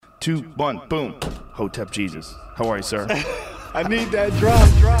2, 1, boom. Hotep Jesus. How are you, sir? I need that drop.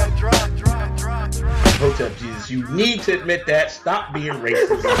 Hotep Jesus, you need to admit that. Stop being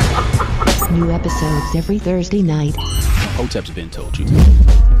racist. New episodes every Thursday night. Hotep's been told you.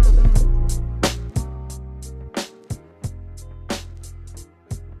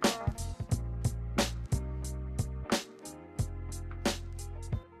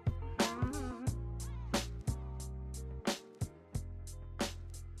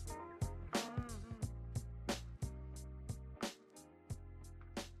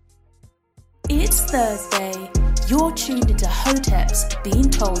 It's Thursday. You're tuned into Hotep's Being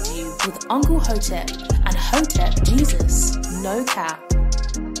Told You with Uncle Hotep and Hotep Jesus. No cap.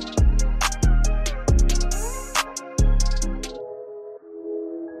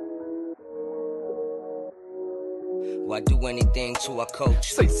 Why do anything to our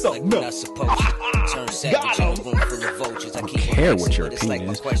coach? Say something. Like we're not supposed to. Turn savage in a room full of vultures. I don't care what your opinion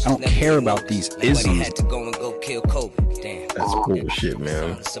is. I don't care about these isms. Had to go and go kill Kobe. Damn. That's bullshit,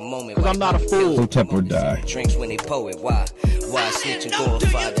 man. It's a moment. Because I'm not a fool. Hotep or die. Drinks when they poet. Why snitch and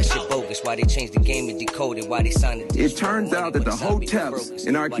glorify that shit bogus? Why they changed the game and decoded? Why they signed it? It turns out that the Hoteps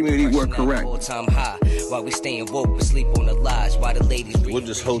in our community were correct. All time high. Why we staying woke but sleep on the lies? Why the ladies? What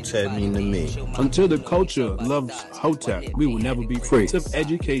does Hotep mean to me? Until the culture loves Hotep, we will never be free.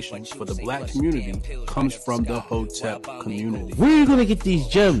 Education for the black community comes from the Hotep community. Where are you gonna get these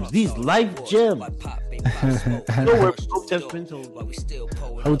gems? These life gems? Nowhere. Hotep's been told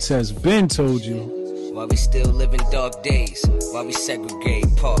you. Hotep's been told you. Why we still live in dark days? Why we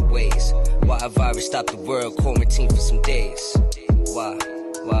segregate, part ways? Why a virus stopped the world, quarantine for some days? Why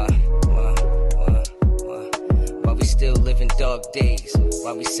we still live in dark days?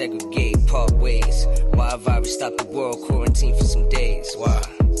 Why we segregate, part ways? Why a virus stopped the world, quarantine for some days? Why?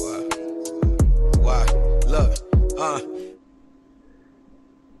 Look,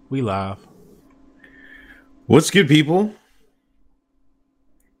 We live. What's good, people?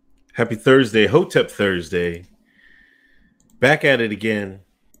 Happy Thursday, Hotep Thursday. Back at it again.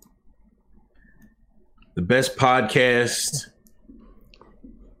 The best podcast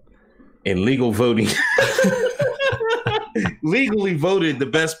in legal voting. Legally voted the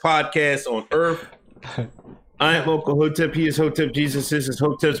best podcast on earth. I am Uncle Hotep. He is Hotep Jesus. This is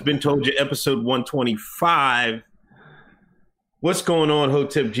Hotep's Been Told You, episode 125. What's going on,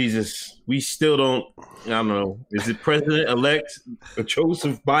 Hotep Jesus? We still don't, I don't know. Is it President-elect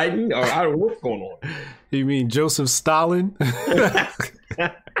Joseph Biden? Or I don't know what's going on. You mean Joseph Stalin?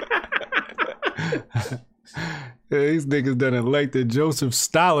 These niggas done elected Joseph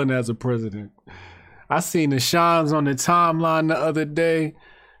Stalin as a president. I seen the Shines on the timeline the other day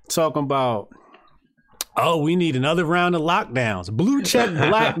talking about, oh, we need another round of lockdowns. Blue check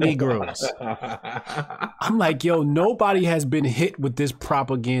black Negroes. I'm like, yo, nobody has been hit with this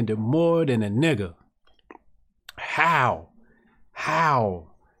propaganda more than a nigga. How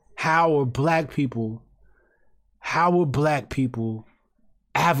are black people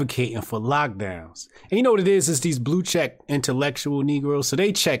advocating for lockdowns? And you know what it is? It's these blue check intellectual Negroes. So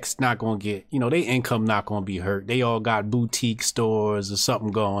they checks not going to get, their income not going to be hurt. They all got boutique stores or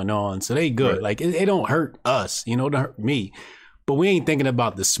something going on. So they good. Right. Like it don't hurt us, it don't hurt me. But we ain't thinking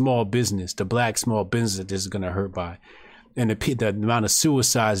about the small business, the black small business that this is going to hurt by. And the amount of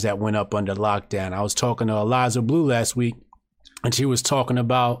suicides that went up under lockdown. I was talking to Eliza Blue last week, and she was talking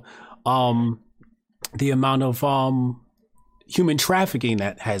about the amount of human trafficking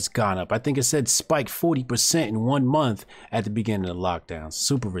that has gone up. I think it said spiked 40% in 1 month at the beginning of the lockdown.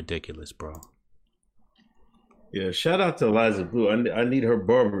 Super ridiculous, bro. Yeah, shout out to Eliza Blue. I need her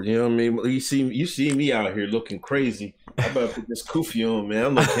barber. You know what I mean? You see me out here looking crazy. I better put this kufi on,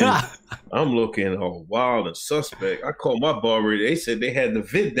 man. I'm looking all wild and suspect. I called my barber. They said they had the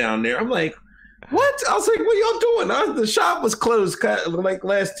vid down there. I'm like, what? I was like, what y'all doing? The shop was closed like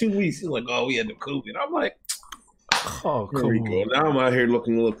last 2 weeks. He's like, oh, we had the COVID. I'm like, oh, cool. There we go. Now I'm out here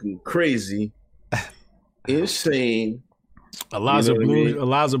looking crazy, insane. Eliza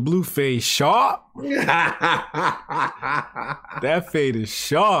Blue fade sharp. That fade is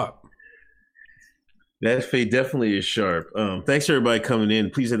sharp. That fade definitely is sharp. Thanks everybody coming in.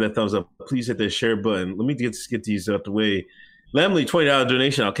 Please hit that thumbs up. Please hit that share button. Let me get these out the way. Lemley, $20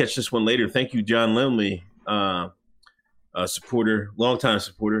 donation. I'll catch this one later. Thank you, John Lemley, supporter, longtime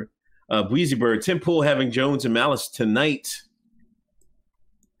supporter. Weezy Bird, Tim Pool having Jones and Malice tonight.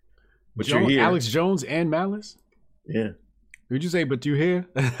 But you're here. Alex Jones and Malice? Yeah. Would you say, but you're here?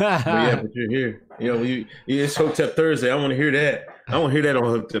 Yeah, but you're here. It's Hotep Thursday. I want to hear that. I want to hear that on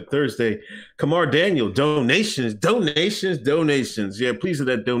Hotep Thursday. Kamar Daniel, donations. Yeah, please hit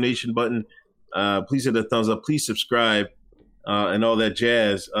that donation button. Please hit the thumbs up. Please subscribe. and all that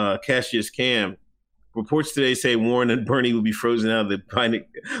jazz. Cassius Cam. Reports today say Warren and Bernie will be frozen out of the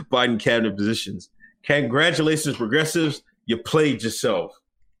Biden cabinet positions. Congratulations, progressives. You played yourself.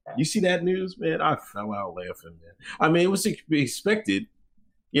 You see that news, man? I fell out laughing, man. I mean, it was to be expected.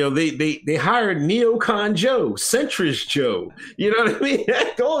 You know, they hired neocon Joe, centrist Joe. You know what I mean?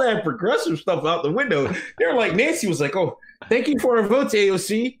 All that progressive stuff out the window. They're like, Nancy was like, oh, thank you for our votes,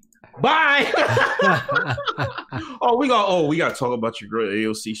 AOC. Bye. we got to talk about your girl,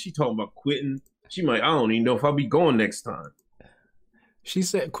 AOC. She talking about quitting. She might, I don't even know if I'll be going next time. She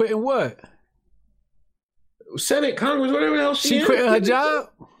said, quitting what? Senate, Congress, whatever else she quitting her job?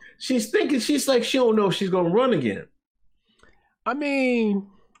 She's thinking, she's like, she don't know if she's going to run again. I mean,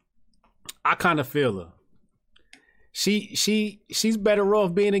 I kind of feel her. She's better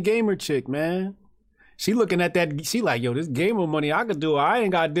off being a gamer chick, man. She looking at that, she like, yo, this gamer money I could do. I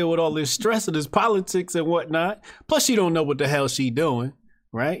ain't got to deal with all this stress of this politics and whatnot. Plus, she don't know what the hell she doing.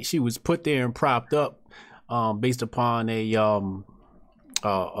 Right, she was put there and propped up based upon a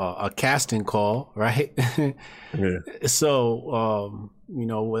casting call, right? Yeah. So, you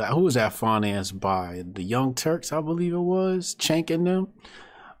know, who was that financed by? The Young Turks, I believe it was, Cenk and them,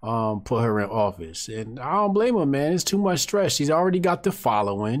 put her in office. And I don't blame her, man. It's too much stress. She's already got the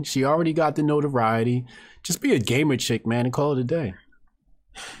following. She already got the notoriety. Just be a gamer chick, man, and call it a day.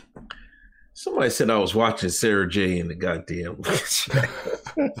 Somebody said I was watching Sarah J in the goddamn.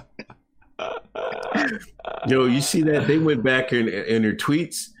 Yo, you see that? They went back in her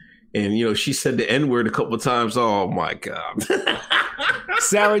tweets, and you know she said the N-word a couple of times. Oh my God,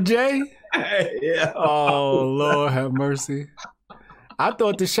 Sarah J. Yeah. Oh Lord, have mercy. I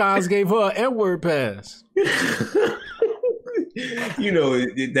thought the Shines gave her an N-word pass. You know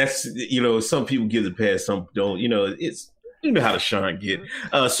that's some people give the pass, some don't. You know it's. You know how to Sean get.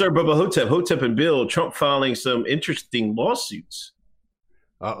 Sir Bubba Hotep and Bill, Trump filing some interesting lawsuits.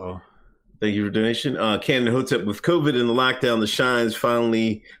 Uh-oh. Thank you for donation. Cannon Hotep with COVID and the lockdown, the Shines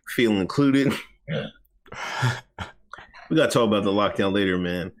finally feel included. We got to talk about the lockdown later,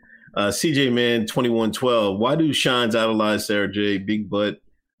 man. CJ Man 2112. Why do Shines idolize Sarah J? Big butt.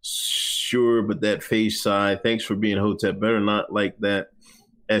 Sure, but that face side. Thanks for being Hotep. Better not like that.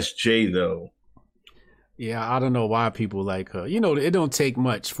 SJ, though. Yeah, I don't know why people like her. You know, it don't take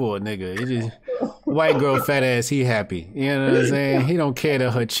much for a nigga. It just white girl, fat ass, he happy. You know what I'm saying? He don't care that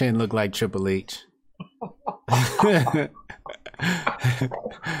her chin look like Triple H.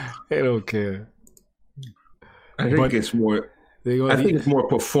 They don't care. I think it's more. I think it's more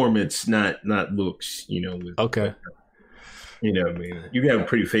performance, not looks. You know. Okay. You know what I mean? You can have a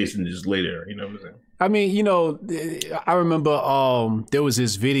pretty face and just later. You know what I'm saying? I mean, you know, I remember there was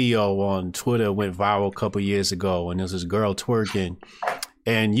this video on Twitter went viral a couple years ago, and there was this girl twerking,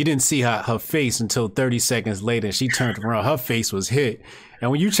 and you didn't see her face until 30 seconds later. She turned around, her face was hit.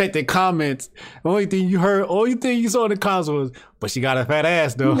 And when you check the comments, the only thing you saw in the comments was, but she got a fat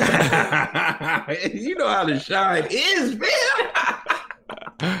ass, though. You know how the Shine is,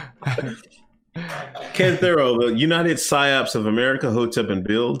 man. Ken Thorough, the United Psyops of America, Hotep and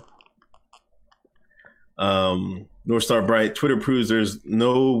Bill. North Star Bright, Twitter proves there's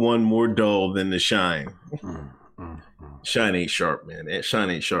no one more dull than the Shine. Shine ain't sharp, man. Shine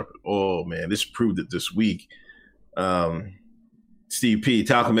ain't sharp at all, man. This proved it this week. Steve P.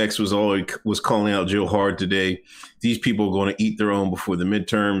 Talcum X was calling out Joe Hard today. These people are going to eat their own before the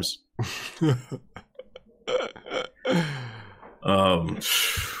midterms.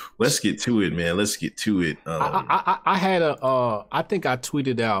 Let's get to it, man. Let's get to it. I had I think I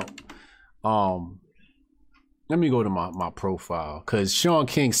tweeted out. Let me go to my profile because Sean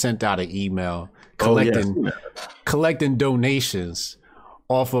King sent out an email collecting donations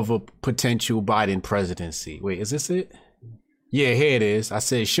off of a potential Biden presidency. Wait, is this it? Yeah, here it is. I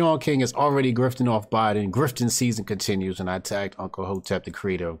said Sean King is already grifting off Biden. Grifting season continues, and I tagged Uncle Hotep, the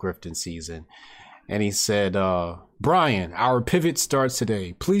creator of Grifting Season. And he said, Brian, our pivot starts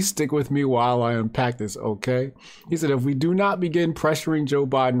today. Please stick with me while I unpack this, okay? He said, if we do not begin pressuring Joe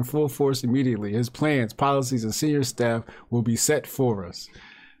Biden full force immediately, his plans, policies, and senior staff will be set for us.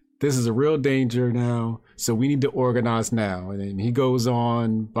 This is a real danger now, so we need to organize now. And then he goes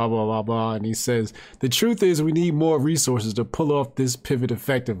on, blah, blah, blah, blah. And he says, the truth is we need more resources to pull off this pivot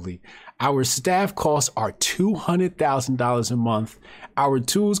effectively. Our staff costs are $200,000 a month. Our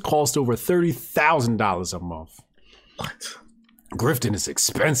tools cost over $30,000 a month. What? Grifting is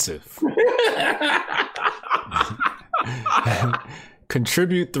expensive.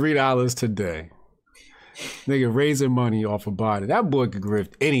 Contribute $3 today. Nigga raising money off of Biden. That boy could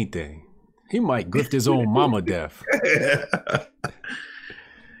grift anything. He might grift his own mama death.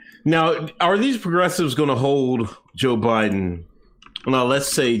 Now, are these progressives going to hold Joe Biden? Now,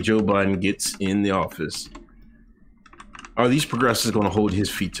 let's say Joe Biden gets in the office. Are these progressives going to hold his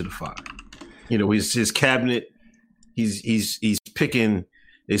feet to the fire? You know, his cabinet. He's picking.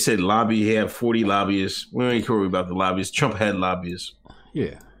 They said he had 40 lobbyists. We don't care about the lobbyists. Trump had lobbyists.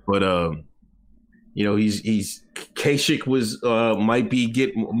 Yeah, but you know, he's Kasich was might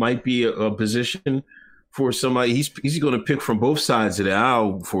be a position for somebody. He's going to pick from both sides of the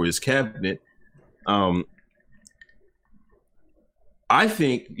aisle for his cabinet. I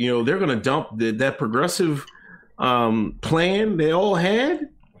think, you know, they're going to dump that progressive plan they all had.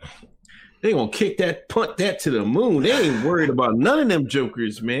 They're going to punt that to the moon. They ain't worried about none of them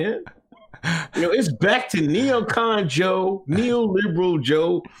jokers, man. You know, it's back to neocon Joe, neoliberal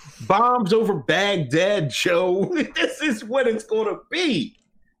Joe, bombs over Baghdad Joe. This is what it's going to be.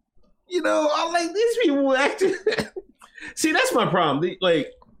 You know, I like these people acting. See, that's my problem.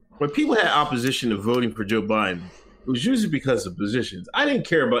 Like, when people had opposition to voting for Joe Biden, it was usually because of positions. I didn't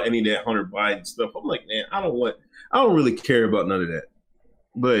care about any of that Hunter Biden stuff. I'm like, man, I don't really care about none of that.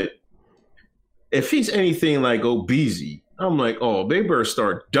 But if he's anything like Obeezy, I'm like, oh, they better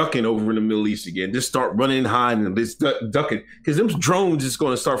start ducking over in the Middle East again. Just start running, hiding, and just ducking, because them drones is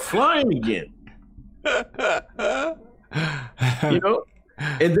going to start flying again. You know,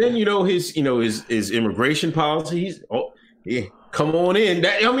 and then his immigration policies. Oh, yeah, come on in.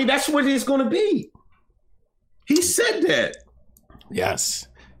 That's what it's going to be. He said that. Yes,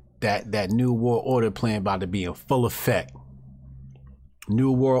 that New World Order plan about to be in full effect.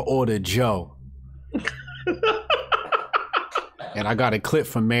 New World Order Joe. And I got a clip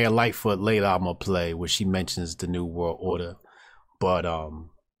from Mayor Lightfoot later I'm gonna play where she mentions the New World Order. But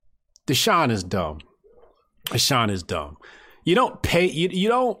Deshaun is dumb. Deshaun is dumb. You don't pay you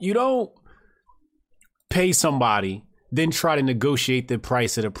don't pay somebody, then try to negotiate the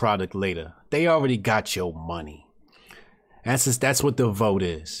price of the product later. They already got your money. That's what the vote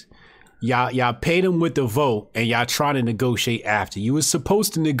is. Y'all paid them with the vote and y'all trying to negotiate after. You was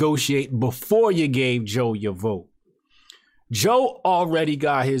supposed to negotiate before you gave Joe your vote. Joe already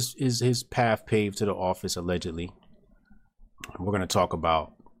got his path paved to the office, allegedly. We're going to talk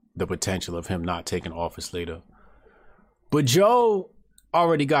about the potential of him not taking office later. But Joe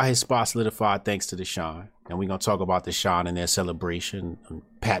already got his spot solidified thanks to Deshaun. And we're going to talk about Deshaun and their celebration and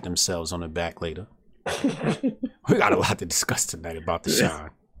pat themselves on the back later. We got a lot to discuss tonight about Deshaun.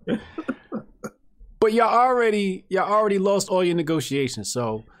 But y'all already lost all your negotiations.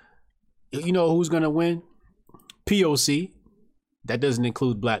 So you know who's going to win? POC. That doesn't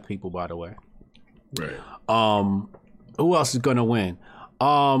include black people, by the way. Right. Who else is gonna win?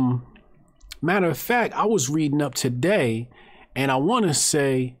 Matter of fact, I was reading up today, and I want to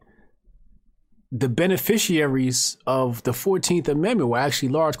say the beneficiaries of the 14th Amendment were actually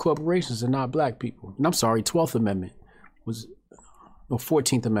large corporations and not black people. And I'm sorry, 12th Amendment was, no,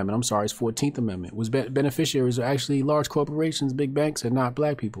 14th Amendment. I'm sorry, it's 14th Amendment. Was beneficiaries are actually large corporations, big banks, and not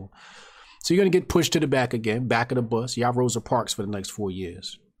black people. So you're going to get pushed to the back again, back of the bus. Y'all Rosa Parks for the next 4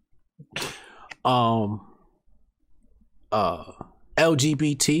 years.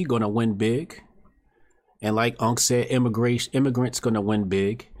 LGBT going to win big. And like Unc said, immigrants going to win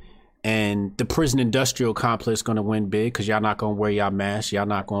big. And the prison industrial complex going to win big because y'all not going to wear y'all masks. Y'all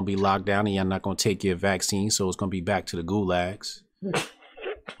not going to be locked down and y'all not going to take your vaccine. So it's going to be back to the gulags. You know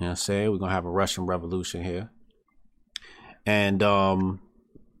what I'm saying? We're going to have a Russian Revolution here. And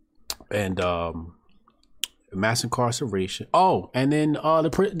mass incarceration. Oh, and then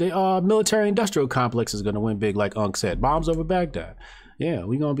the military industrial complex is going to win big, like Unc said. Bombs over Baghdad. Yeah,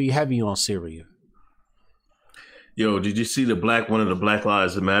 we're going to be heavy on Syria. Yo, did you see one of the Black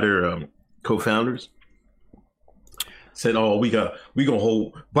Lives Matter co-founders said, "Oh, we gonna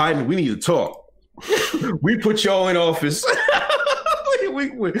hold Biden. We need to talk. We put y'all in office.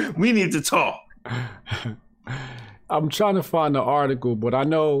 we need to talk." I'm trying to find the article, but I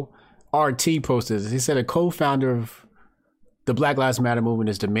know RT posted this. He said a co-founder of the Black Lives Matter movement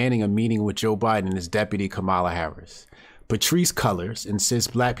is demanding a meeting with Joe Biden and his deputy Kamala Harris. Patrisse Cullors insists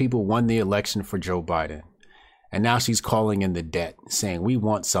black people won the election for Joe Biden. And now she's calling in the debt, saying we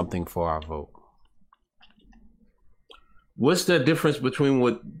want something for our vote. What's the difference between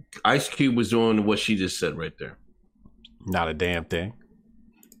what Ice Cube was doing and what she just said right there? Not a damn thing.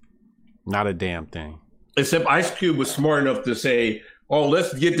 Not a damn thing. Except Ice Cube was smart enough to say, "Oh,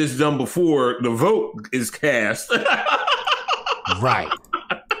 let's get this done before the vote is cast." Right.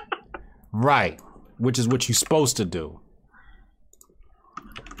 Right. Which is what you're supposed to do.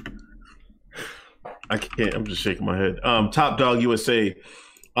 I can't. I'm just shaking my head. Top Dog USA.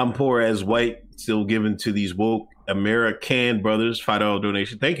 I'm poor as white, still given to these woke American Brothers, $5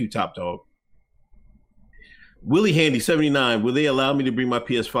 donation. Thank you, Top Dog. Willie Handy 79. Will they allow me to bring my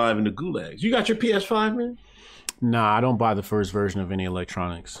PS5 into Gulags? You got your PS5, man? Nah, I don't buy the first version of any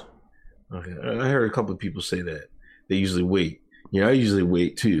electronics. Okay, I heard a couple of people say that they usually wait. Yeah, I usually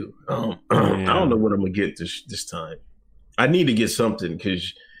wait too. I don't know what I'm gonna get this time. I need to get something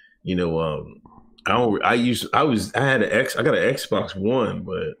because, you know, I got an Xbox One,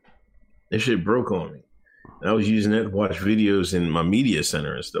 but that shit broke on me. And I was using that to watch videos in my media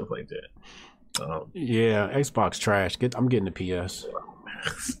center and stuff like that. Yeah, Xbox trash. I'm getting the PS.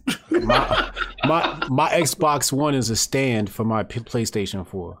 my Xbox One is a stand for my PlayStation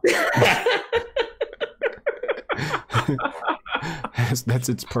 4. That's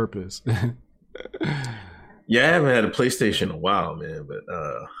its purpose. Yeah, I haven't had a PlayStation in a while, man, but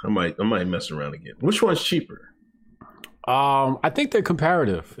I might mess around again. Which one's cheaper? I think they're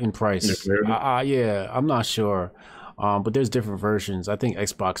comparative in price. Yeah, I'm not sure. But there's different versions. I think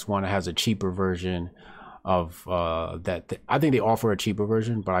Xbox One has a cheaper version of that. I think they offer a cheaper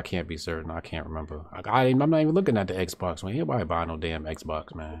version, but I can't be certain. I can't remember. I'm not even looking at the Xbox One. Anybody buy no damn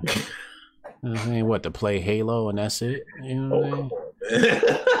Xbox, man? You know what I'm saying? What, to play Halo and that's it? You know what I mean?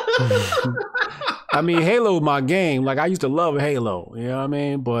 I mean, Halo, my game. Like, I used to love Halo. You know what I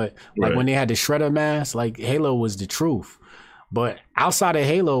mean? But like when they had the Shredder mask, like Halo was the truth. But outside of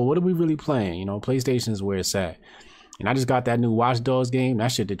Halo, what are we really playing? You know, PlayStation is where it's at. And I just got that new Watch Dogs game.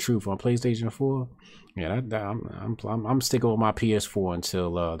 That shit the truth on PlayStation 4. Yeah, I'm sticking with my PS4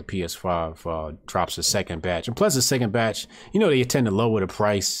 until the PS5 drops a second batch. And plus the second batch, you know, they tend to lower the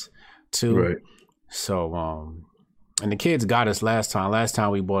price too. Right. So, and the kids got us last time. Last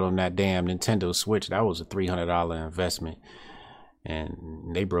time we bought them that damn Nintendo Switch, that was a $300 investment.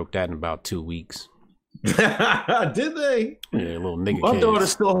 And they broke that in about 2 weeks. Did they? Yeah, little nigga. My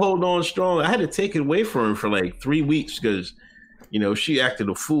daughter's still holding on strong. I had to take it away from her for like 3 weeks because, you know, she acted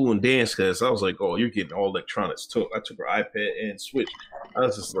a fool and danced because I was like, oh, you're getting all electronics. I took her iPad and Switch. I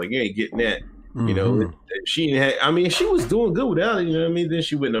was just like, you ain't getting that. Mm-hmm. You know, she was doing good without it. You know what I mean? Then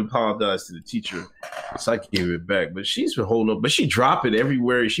she went and apologized to the teacher. So I gave it back. But she's been holding up. But she dropped it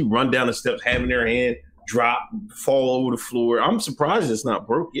everywhere. She run down the steps, having her hand drop, fall over the floor. I'm surprised it's not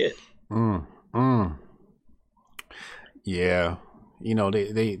broke yet. Yeah, you know,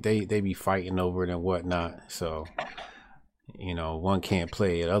 they be fighting over it and whatnot. So, you know, one can't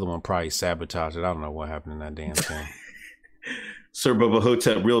play it, the other one probably sabotage it. I don't know what happened in that damn thing. Sir Bubba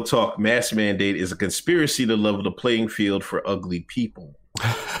Hotep, real talk, mask mandate is a conspiracy to level the playing field for ugly people.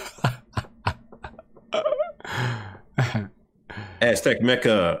 Aztec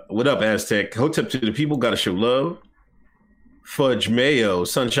Mecca, what up, Aztec? Hotep to the people, gotta show love. Fudge Mayo,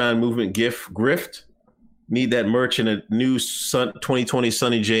 Sunshine Movement grift. Need that merch in a new 2020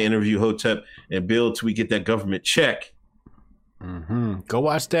 Sonny J interview, Hotep, and build till we get that government check. Mm-hmm. Go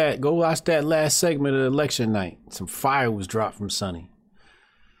watch that last segment of election night. Some fire was dropped from Sonny.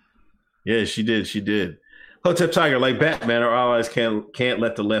 Yeah, she did. Hotep Tiger, like Batman, our allies can't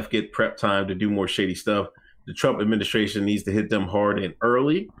let the left get prep time to do more shady stuff. The Trump administration needs to hit them hard and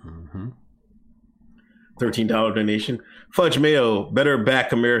early. Mm-hmm. $13 donation. Fudge Mayo, better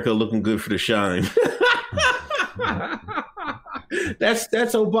back America looking good for the shine. That's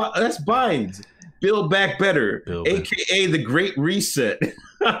Biden's. Build back better, aka the Great Reset.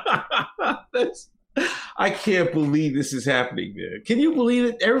 I can't believe this is happening, man. Can you believe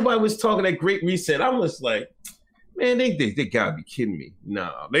it? Everybody was talking that Great Reset. I was like, man, they gotta be kidding me.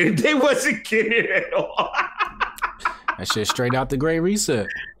 No, they wasn't kidding at all. That shit straight out the Great Reset.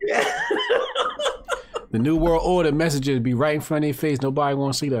 Yeah. The New World Order messages be right in front of their face. Nobody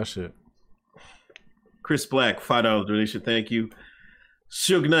want to see that shit. Chris Black, $5 donation. Thank you.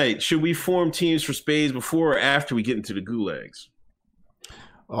 Suge Knight, should we form teams for spades before or after we get into the gulags?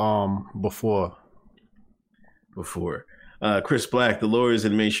 Before. Chris Black, the lawyers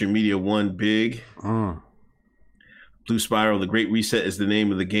in mainstream media won big. Blue Spiral, the Great Reset is the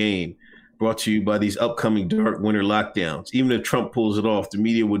name of the game. Brought to you by these upcoming dark winter lockdowns. Even if Trump pulls it off, the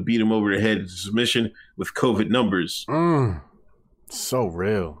media would beat him over the head into submission with COVID numbers. So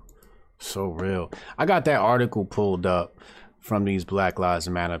real. I got that article pulled up from these Black Lives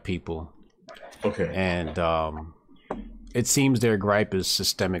Matter people. Okay. And it seems their gripe is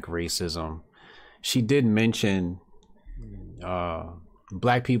systemic racism. She did mention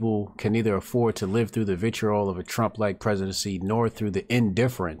Black people can neither afford to live through the vitriol of a Trump-like presidency nor through the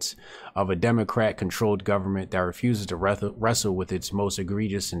indifference of a Democrat-controlled government that refuses to wrestle with its most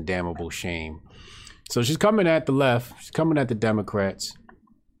egregious and damnable shame. So she's coming at the left. She's coming at the Democrats.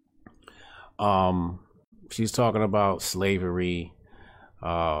 She's talking about slavery,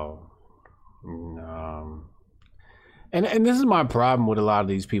 And this is my problem with a lot of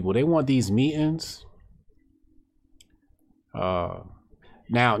these people. They want these meetings.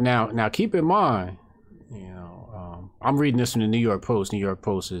 Now keep in mind, you know, I'm reading this from the New York Post. New York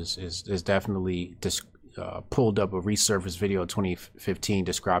Post is definitely pulled up a resurfaced video of 2015,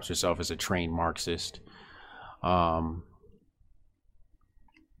 describes herself as a trained Marxist.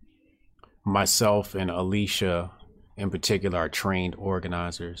 Myself and Alicia in particular are trained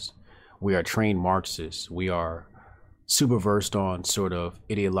organizers. We are trained Marxists. We are super versed on sort of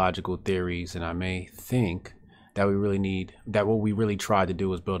ideological theories, and I may think that what we really tried to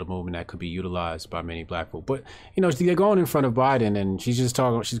do is build a movement that could be utilized by many black folk. But, you know, they're going in front of Biden and she's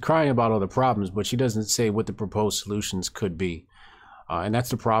crying about all the problems, but she doesn't say what the proposed solutions could be. And that's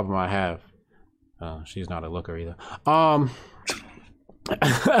the problem I have. She's not a looker either. Come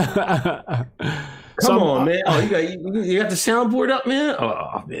on, man. Oh, you got the soundboard up, man?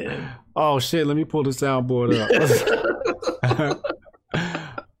 Oh, man. Oh, shit. Let me pull the soundboard up.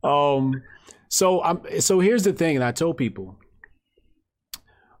 So here's the thing, and I told people,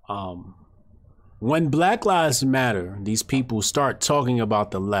 when Black Lives Matter, these people start talking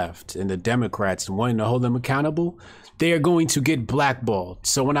about the left and the Democrats and wanting to hold them accountable, they are going to get blackballed.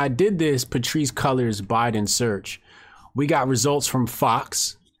 So when I did this Patrisse Cullors Biden search, we got results from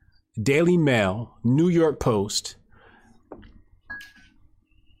Fox, Daily Mail, New York Post,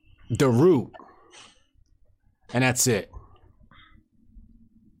 The Root, and that's it.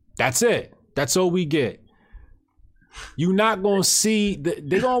 That's it. That's all we get. You're not gonna see.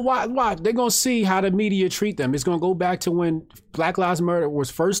 They're gonna watch. They're gonna see how the media treat them. It's gonna go back to when Black Lives Matter was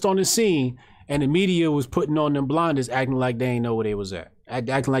first on the scene, and the media was putting on them blinders, acting like they ain't know where they was at,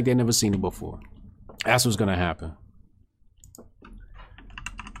 acting like they never seen it before. That's what's gonna happen.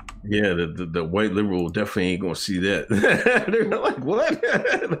 Yeah, the white liberal definitely ain't gonna see that. They're like, what?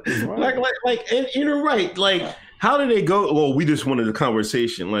 like, and you're right. Like, how did they go? Well, we just wanted a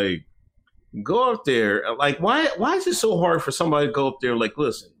conversation. Like, go up there. Like, why is it so hard for somebody to go up there? Like,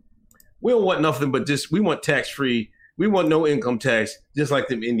 listen, we don't want nothing but just, we want tax free. We want no income tax, just like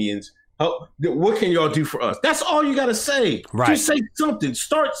them Indians. What can y'all do for us? That's all you gotta say. Right. Just say something.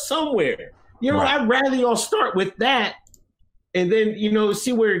 Start somewhere. You know, right. I'd rather y'all start with that. And then, you know,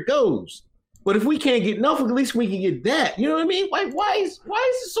 see where it goes. But if we can't get nothing, at least we can get that. You know what I mean? Like, why is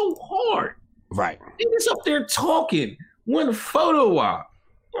it so hard? Right. They just up there talking, one photo op.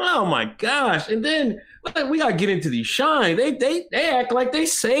 Oh my gosh! And then we gotta get into these shine. They act like they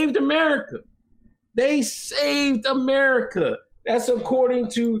saved America. They saved America. That's according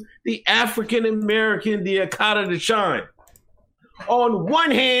to the African American, the Akata the Shine. On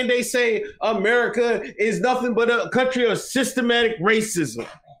one hand, they say America is nothing but a country of systematic racism.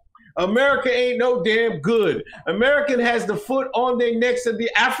 America ain't no damn good. American has the foot on their necks of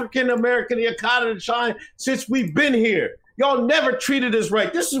the African American, the Akata the Shine, since we've been here. Y'all never treated us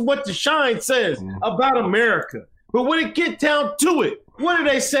right. This is what the Shine says about America. But when it gets down to it, what do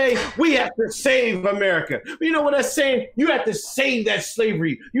they say? We have to save America. You know what that's saying? You have to save that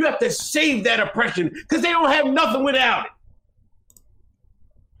slavery. You have to save that oppression because they don't have nothing without it.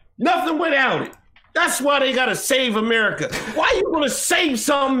 Nothing without it. That's why they got to save America. Why are you going to save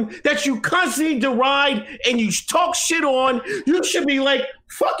something that you constantly deride and you talk shit on? You should be like,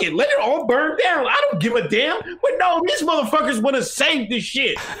 fuck it, let it all burn down. I don't give a damn. But no, these motherfuckers want to save this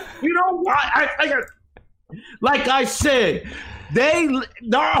shit. You know, like I said,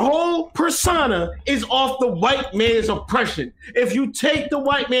 our whole persona is off the white man's oppression. If you take the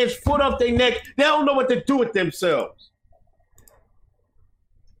white man's foot off their neck, they don't know what to do with themselves.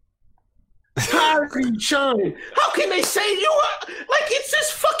 Shine. How can they say you are like it's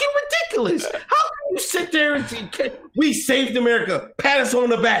just fucking ridiculous? How can you sit there and say, we saved America? Pat us on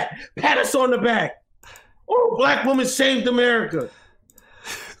the back. Pat us on the back. Oh, black woman saved America.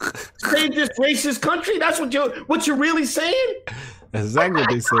 Save this racist country? That's what you're really saying? That's exactly what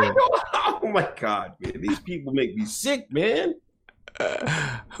they said. Oh my God, man. These people make me sick, man.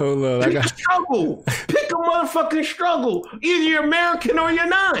 Hold on. Pick a struggle. Pick a motherfucking struggle. Either you're American or you're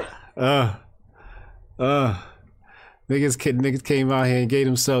not. Niggas came out here and gave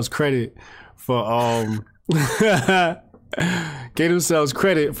themselves credit for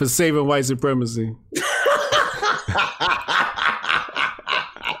saving white supremacy.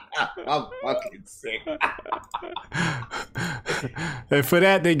 I'm fucking sick. And for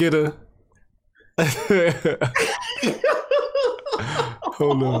that they get a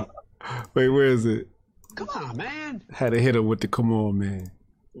hold on. Wait, where is it? Come on, man. Had to hit her with the come on, man.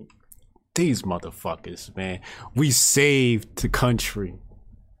 These motherfuckers, man. We saved the country.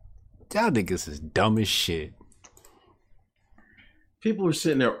 Y'all niggas is dumb as shit. People are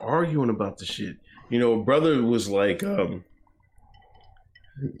sitting there arguing about the shit. You know, brother was like,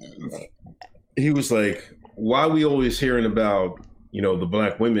 he was like, why we always hearing about, you know, the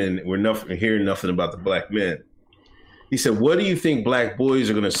black women? We're hearing nothing about the black men. He said, what do you think black boys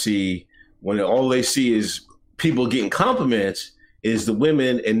are going to see when all they see is people getting compliments is the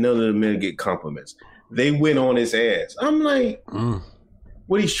women and none of the men get compliments? They went on his ass. I'm like,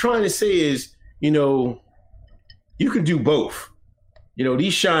 what he's trying to say is, you know, you can do both. You know,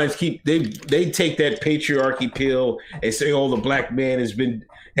 these shines they take that patriarchy pill and say, oh, the black man has been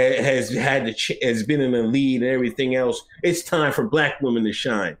in the lead and everything else. It's time for black women to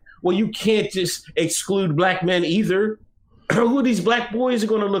shine. Well, you can't just exclude black men either. Who these black boys are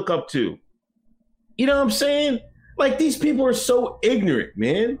going to look up to? You know what I'm saying? Like, these people are so ignorant,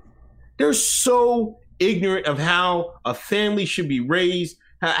 man. They're so ignorant of how a family should be raised,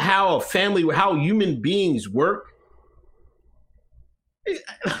 how human beings work.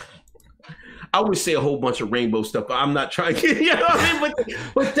 I would say a whole bunch of rainbow stuff, but I'm not trying to, you know what I mean?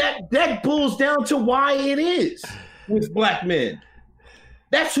 But that boils down to why it is with black men.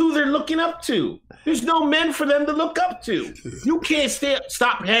 That's who they're looking up to. There's no men for them to look up to. You can't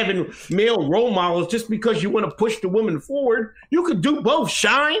stop having male role models just because you want to push the woman forward. You could do both,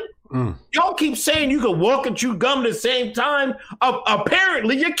 Shine. Y'all keep saying you can walk and chew gum at the same time.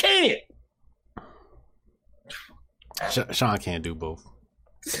 Apparently you can't. Sean can't do both.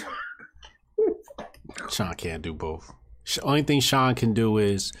 Sean can't do both. Only thing Sean can do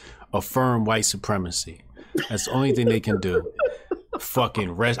is affirm white supremacy. That's the only thing they can do.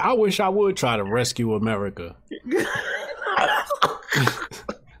 Fucking rest. I wish I would try to rescue America.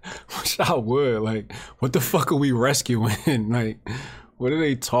 Wish I would. Like, what the fuck are we rescuing? Like, what are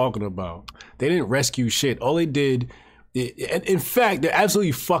they talking about? They didn't rescue shit. All they did, in fact, they're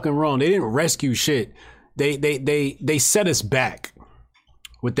absolutely fucking wrong. They didn't rescue shit. They set us back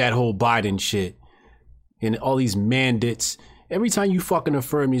with that whole Biden shit and all these mandates. Every time you fucking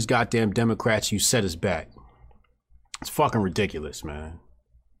affirm these goddamn Democrats, you set us back. It's fucking ridiculous, man.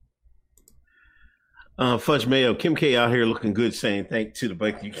 Fudge Mayo, Kim K out here looking good, saying thank to the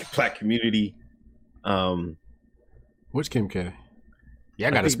black community. Which Kim K? Yeah,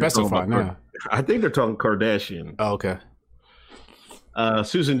 I gotta specify now. I think they're talking Kardashian. Oh, okay.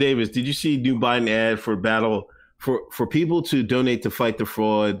 Susan Davis, did you see new Biden ad for battle for people to donate to fight the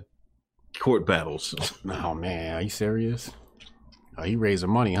fraud court battles? Oh man, are you serious? Oh, he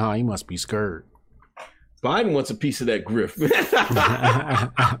raising money, huh? He must be scared. Biden wants a piece of that grift.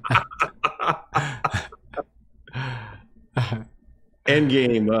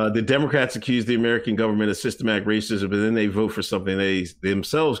 Endgame. The Democrats accuse the American government of systematic racism, but then they vote for something they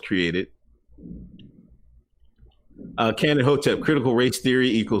themselves created. Canon Hotep, critical race theory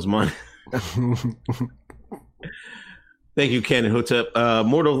equals money. Thank you, Canon Hotep.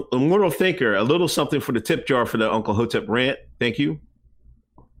 Mortal Thinker, a little something for the tip jar for the Uncle Hotep rant. Thank you.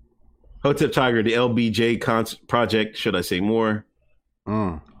 Hotep Tiger, the LBJ project. Should I say more?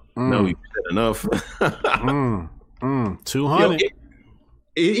 No, you said enough. 200.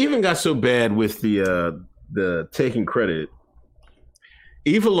 It even got so bad with the taking credit.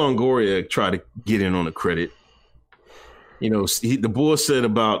 Eva Longoria tried to get in on the credit. You know, the bull said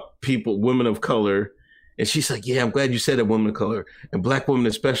about women of color, and she's like, "Yeah, I'm glad you said that, women of color and black women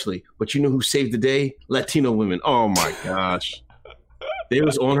especially." But you know who saved the day? Latino women. Oh my gosh. They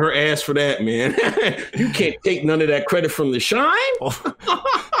was on her ass for that, man. You can't take none of that credit from the shine.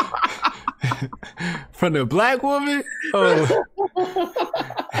 From the black woman? Oh.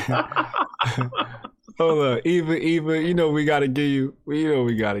 Hold on. Eva, you know we gotta give you.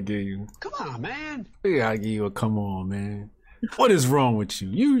 Come on, man. We gotta give you a come on, man. What is wrong with you?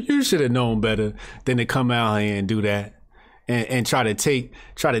 You should have known better than to come out here and do that. And try to take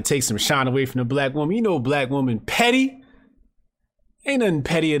some shine away from the black woman. You know, black woman petty. Ain't nothing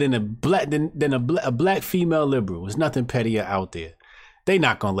pettier than a black female liberal. There's nothing pettier out there. They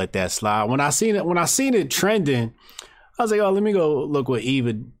not gonna let that slide. When I seen it trending, I was like, oh, let me go look what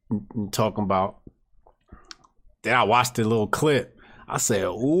Eva talking about. Then I watched the little clip. I said,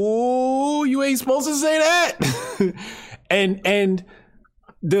 ooh, you ain't supposed to say that. and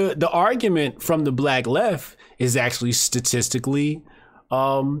the argument from the black left is actually statistically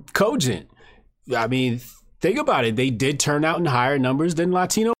cogent. I mean, think about it. They did turn out in higher numbers than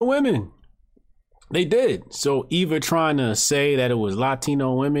Latino women. They did. So Eva trying to say that it was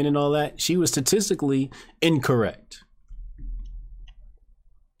Latino women and all that, she was statistically incorrect.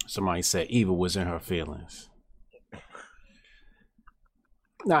 Somebody said Eva was in her feelings.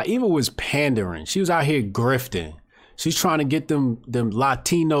 Nah, Eva was pandering. She was out here grifting. She's trying to get them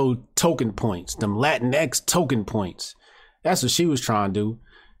Latino token points, them Latinx token points. That's what she was trying to do.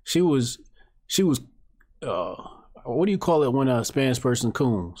 She she was what do you call it when a Spanish person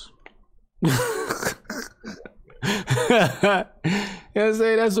coons? You know what I'm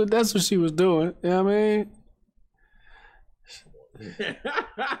saying? That's what she was doing. You know what I mean?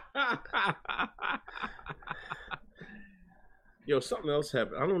 Yo, something else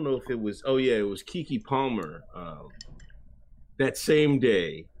happened. I don't know if it was. Oh yeah, it was Keke Palmer. That same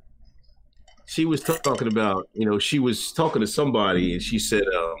day, she was talking about. She was talking to somebody, and she said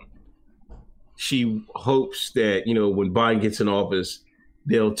she hopes that when Biden gets in office,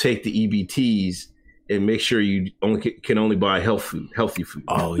 they'll take the EBTs and make sure you can only buy healthy food.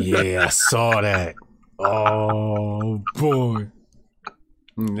 Oh yeah, I saw that. Oh boy,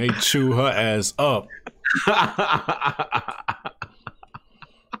 they chew her ass up.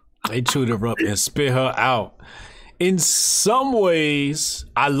 They chewed her up and spit her out. In some ways,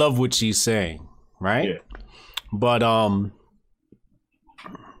 I love what she's saying, right? Yeah. But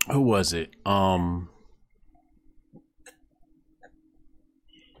who was it?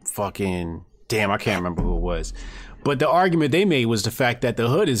 Fucking damn, I can't remember who it was. But the argument they made was the fact that the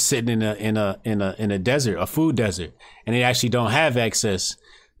hood is sitting in a desert, a food desert, and they actually don't have access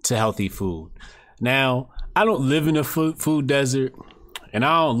to healthy food. Now, I don't live in a food desert, and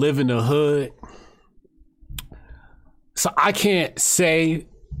I don't live in the hood, so I can't say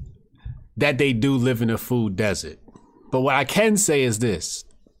that they do live in a food desert. But what I can say is this: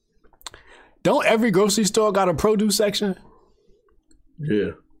 don't every grocery store got a produce section?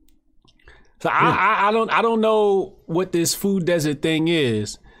 Yeah. So I don't know what this food desert thing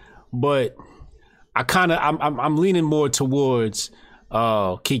is, but I'm leaning more towards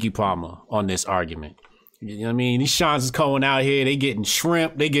Keke Palmer on this argument. You know what I mean? These Shans is coming out here. They getting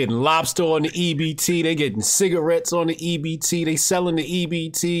shrimp. They getting lobster on the EBT. They getting cigarettes on the EBT. They selling the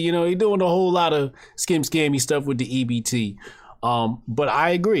EBT. They doing a whole lot of scammy stuff with the EBT. But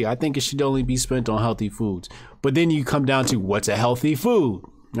I agree. I think it should only be spent on healthy foods. But then you come down to what's a healthy food,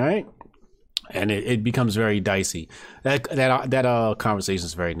 right? And it becomes very dicey. That conversation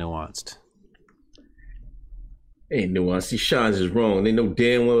is very nuanced. Ain't nuance. These Shans is wrong. They know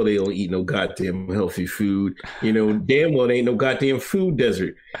damn well they don't eat no goddamn healthy food. Damn well they ain't no goddamn food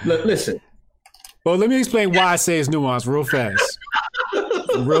desert. Listen. Well, let me explain why I say it's nuanced real fast.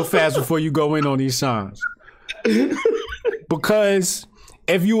 Real fast before you go in on these Shans. Because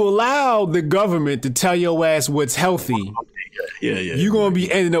if you allow the government to tell your ass what's healthy, you're going to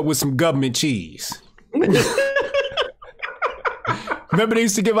be ending up with some government cheese. Remember they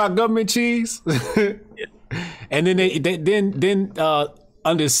used to give out government cheese? And then then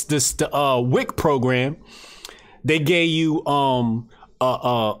under this WIC program, they gave you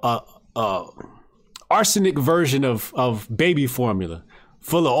arsenic version of baby formula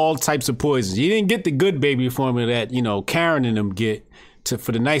full of all types of poisons. You didn't get the good baby formula that Karen and them get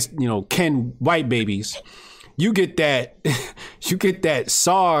for the nice Ken white babies. You get that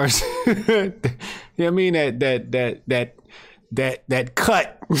SARS. You know what I mean? That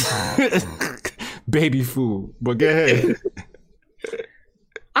cut baby food. But go ahead.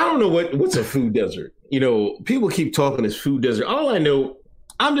 I don't know what's a food desert. People keep talking this food desert. All I know,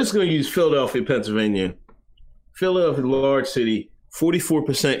 I'm just going to use Philadelphia, Pennsylvania. Philadelphia, large city,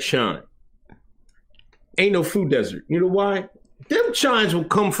 44% shine. Ain't no food desert. You know why? Them shines will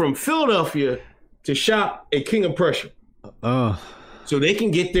come from Philadelphia to shop at King of Prussia. So they can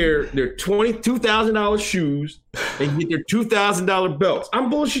get their $22,000 shoes. They can get their $2,000 belts. I'm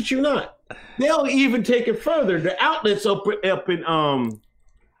bullshit you not. They'll even take it further. The outlets up in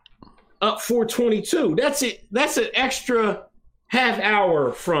up 422. That's it. That's an extra half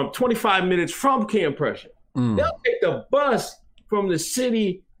hour from 25 minutes from King of Prussia. They'll take the bus from the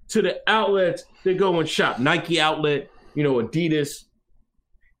city to the outlets. They go and shop. Nike outlet, Adidas.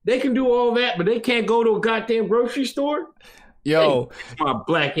 They can do all that, but they can't go to a goddamn grocery store. Yo, hey, my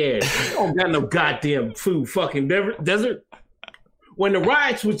black ass. You don't got no goddamn food fucking desert. When the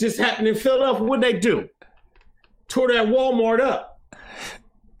riots was just happening in Philadelphia, what'd they do? Tore that Walmart up.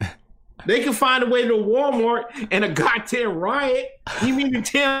 They can find a way to Walmart and a goddamn riot. You mean to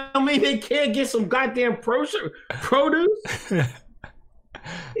tell me they can't get some goddamn produce?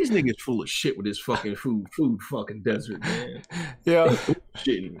 These niggas full of shit with this fucking food fucking desert, man. Yeah.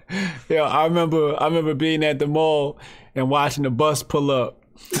 Yeah, I remember being at the mall and watching the bus pull up.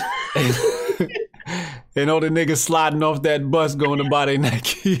 And all the niggas sliding off that bus going to buy their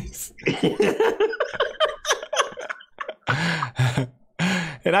Nikes.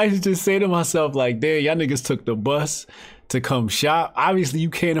 And I used to just say to myself, like, damn, y'all niggas took the bus to come shop. Obviously, you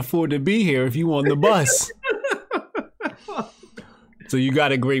can't afford to be here if you on the bus. So you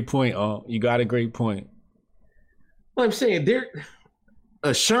got a great point, you got a great point. Well, I'm saying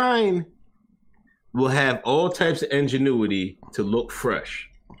a shine will have all types of ingenuity to look fresh.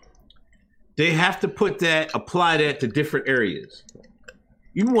 They have to apply that to different areas.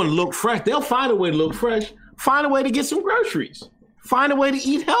 You want to look fresh, they'll find a way to look fresh, find a way to get some groceries, find a way to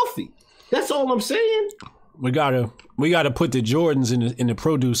eat healthy. That's all I'm saying. We gotta put the Jordans in the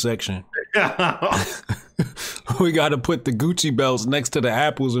produce section. We gotta put the Gucci belts next to the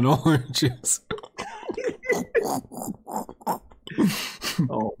apples and oranges.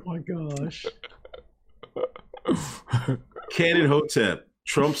 Oh my gosh. Canon Hotep.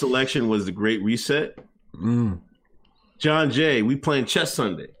 Trump's election was the Great Reset. John Jay, we playing chess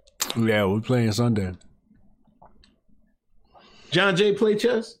Sunday. Yeah, we're playing Sunday. John Jay play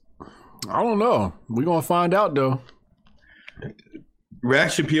chess? I don't know. We're gonna find out though.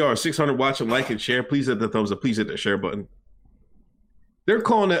 Reaction PR 600. Watch and like and share. Please hit the thumbs up. Please hit the share button. They're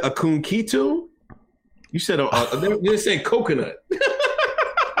calling it a kunkitu. You said they're saying coconut.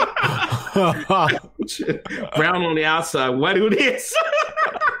 Brown on the outside, white on the inside.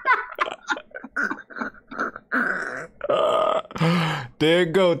 There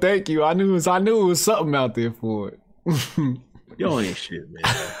you go. Thank you. I knew it was something out there for it. Y'all ain't shit, man.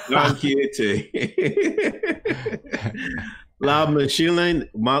 I'm kidding. La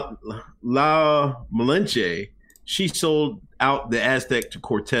Malinche, she sold out the Aztec to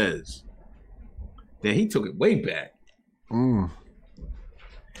Cortez. Then he took it way back.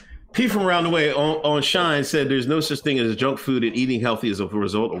 P from around the way on Shine said there's no such thing as junk food and eating healthy as a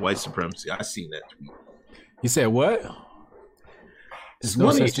result of white supremacy. I seen that tweet. You said what? There's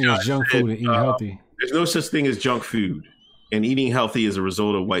no such thing as junk food and eating healthy. There's no such thing as junk food and eating healthy as a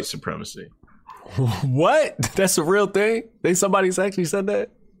result of white supremacy. What? That's a real thing? Somebody's actually said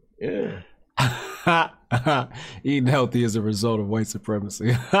that? Yeah. Eating healthy as a result of white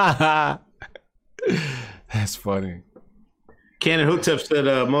supremacy. That's funny. Canon Hotep said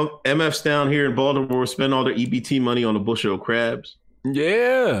MFs down here in Baltimore spend all their EBT money on a bushel of crabs.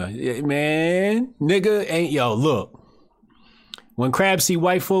 Yeah, man. Nigga ain't, yo, look. When crabs see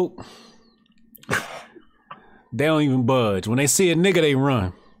white folk, they don't even budge. When they see a nigga, they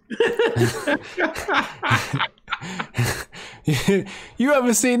run. You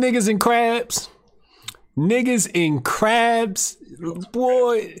ever see niggas in crabs? Niggas in crabs?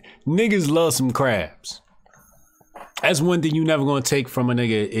 Boy, niggas love some crabs. That's one thing you never gonna take from a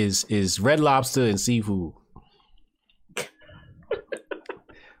nigga is Red Lobster and seafood.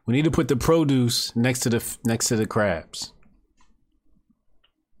 We need to put the produce next to the crabs.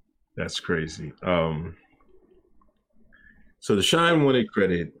 That's crazy. So the Shine wanted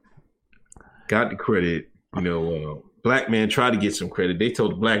credit, got the credit. You know, black man tried to get some credit. They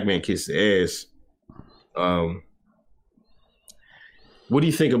told the black man kiss the ass. What do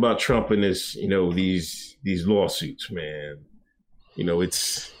you think about Trump and this? You know, these lawsuits, man. You know,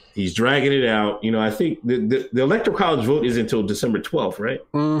 he's dragging it out. You know, I think the Electoral College vote is until December 12th, right?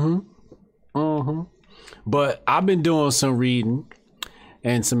 But I've been doing some reading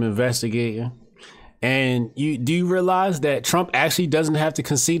and some investigating. And do you realize that Trump actually doesn't have to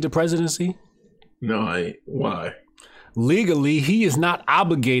concede the presidency? No, why? Legally, he is not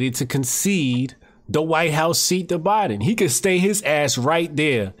obligated to concede the White House seat to Biden. He could stay his ass right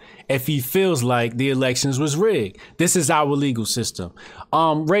there if he feels like the elections was rigged. This is our legal system.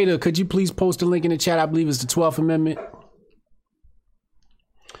 Raider, could you please post a link in the chat? I believe it's the 12th Amendment.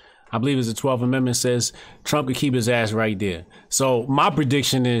 I believe it's the 12th Amendment says Trump could keep his ass right there. So my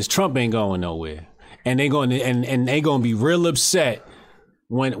prediction is Trump ain't going nowhere. And they're going to and they going to be real upset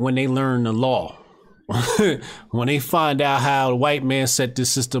when they learn the law. When they find out how the white man set this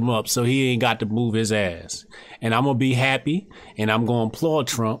system up so he ain't got to move his ass. And I'm going to be happy and I'm going to applaud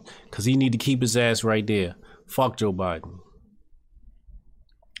Trump because he need to keep his ass right there. Fuck Joe Biden.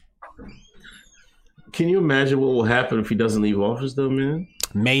 Can you imagine what will happen if he doesn't leave office though, man?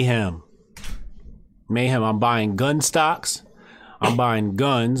 Mayhem. I'm buying gun stocks. I'm buying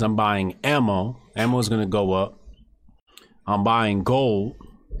guns. I'm buying ammo. Ammo's going to go up. I'm buying gold.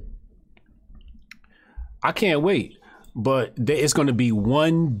 I can't wait. But it's going to be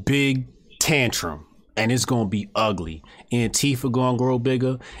one big tantrum. And it's going to be ugly. Antifa going to grow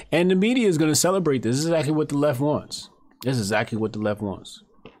bigger. And the media is going to celebrate this. This is exactly what the left wants.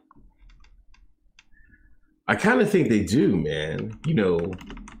 I kind of think they do, man. You know,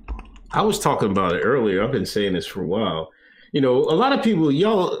 I was talking about it earlier. I've been saying this for a while. You know, a lot of people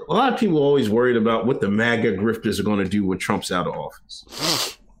always worried about what the MAGA grifters are going to do when Trump's out of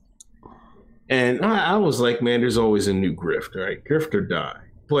office. And I was like, man, there's always a new grift, right? Grift or die.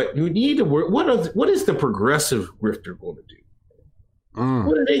 But you need to work. What is the progressive grifter going to do?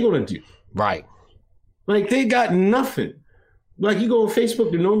 What are they going to do? Right. Like, they got nothing. Like you go on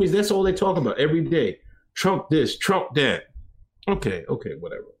Facebook, the normies, that's all they talk about every day. Trump this, Trump that. Okay,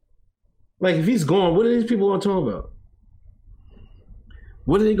 whatever. Like if he's gone, what are these people going to talk about?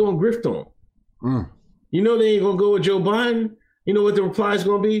 What are they going to grift on? You know they ain't going to go with Joe Biden. You know what the reply is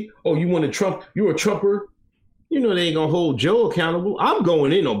going to be? Oh, you want to Trump? You're a Trumper. You know they ain't going to hold Joe accountable. I'm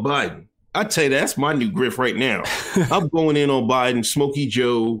going in on Biden. I tell you, that's my new grift right now. I'm going in on Biden, Smokey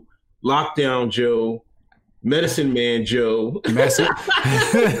Joe, Lockdown Joe, Medicine Man Joe.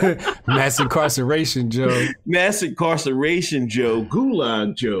 Mass incarceration Joe. Mass incarceration Joe.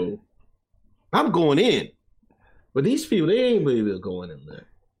 Gulag Joe. I'm going in. But these people, they ain't really going in there.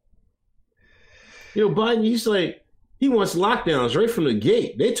 You know, Biden, he's like, he wants lockdowns right from the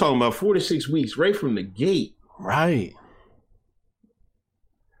gate. They talking about 4 to 6 weeks right from the gate. Right.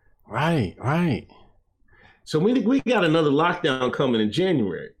 So we got another lockdown coming in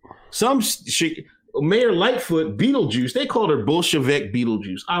January. Mayor Lightfoot, Beetlejuice, they called her Bolshevik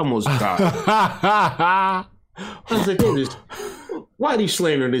Beetlejuice. I almost died. I was like, why are you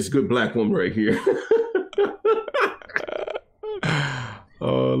slandering this good black woman right here?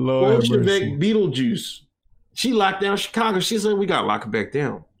 Oh, Lord. Bolshevik Beetlejuice. She locked down Chicago. She's like, we got to lock it back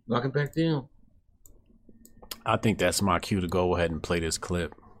down. Lock it back down. I think that's my cue to go ahead and play this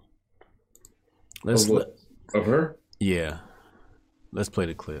clip. Of her? Yeah. Let's play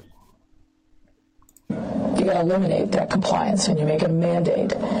the clip. You got to eliminate that compliance and you make it a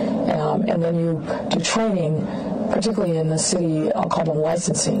mandate. And then you do training, particularly in the city, I'll call them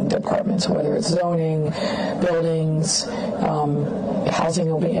licensing departments, whether it's zoning, buildings, housing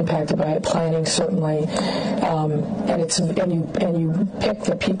will be impacted by it, planning certainly, and you pick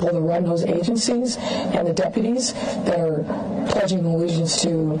the people to run those agencies and the deputies that are pledging allegiance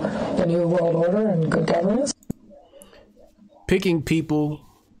to the new world order and good governance. Picking people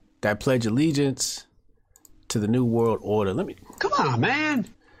that pledge allegiance to the new world order. Come on, man.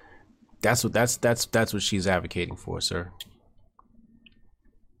 That's what she's advocating for, sir.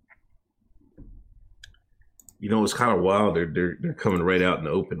 You know, it's kind of wild. They're coming right out in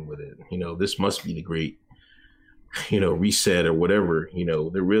the open with it. You know, this must be the great, reset or whatever. You know,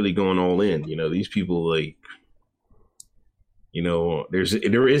 they're really going all in. You know, these people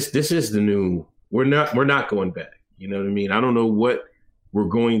this is the new. We're not going back. You know what I mean? I don't know what we're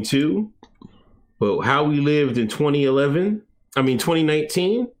going to, but how we lived in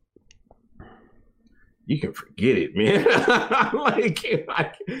 2019. You can forget it, man.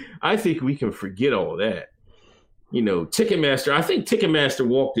 I think we can forget all that. You know, Ticketmaster, I think Ticketmaster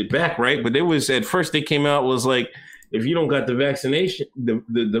walked it back, right? But it was, at first they came out was like, if you don't got the vaccination,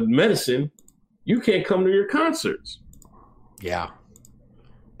 the medicine, you can't come to your concerts. Yeah.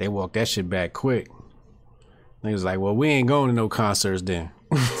 They walked that shit back quick. They was like, well, we ain't going to no concerts then.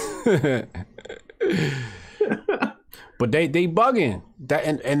 But they bugging that,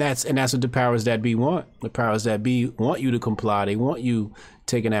 and that's what the powers that be want. The powers that be want you to comply. They want you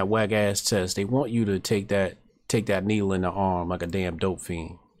taking that whack ass test. They want you to take that needle in the arm like a damn dope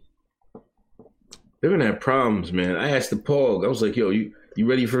fiend. They're gonna have problems, man. I asked the Pog. I was like, "Yo, you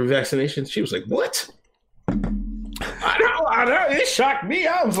ready for vaccination?" She was like, "What?" I know. It shocked me.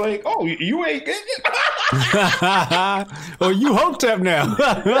 I was like, "Oh, you ain't getting it." Oh, you Hotep now.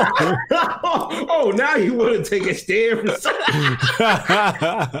 Oh, now you want to take a stand for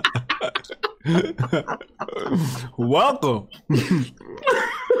Welcome.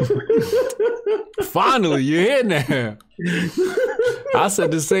 Finally, you're here now. I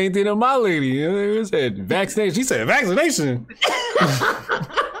said the same thing to my lady. You said vaccination. She said vaccination.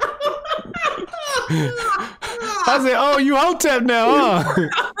 I said, oh, you Hotep now, huh?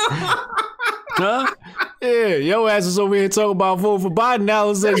 Huh? Yeah, your ass is over here talking about voting for Biden now.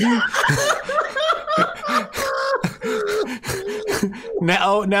 All of a sudden now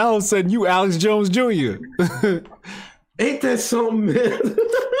all of a sudden you Alex Jones Jr. Ain't that something, man?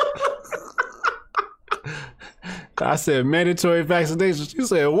 I said mandatory vaccination. She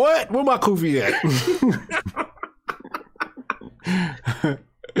said, what? Where my kufi at?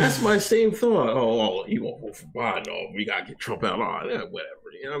 That's my same thought. Oh, you won't vote for Biden. Oh, we got to get Trump out. Oh, yeah, whatever.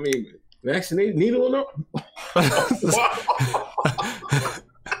 You know what I mean? Vaccinated, needle or no?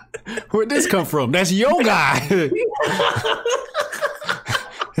 Where'd this come from? That's your guy.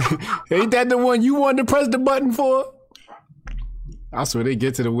 Ain't that the one you wanted to press the button for? I swear they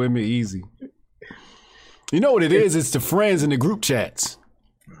get to the women easy. You know what it is? It's the friends in the group chats.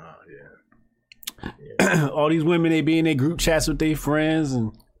 Oh, yeah. All these women, they be in their group chats with their friends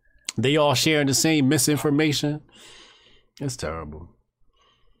and they all sharing the same misinformation. It's terrible.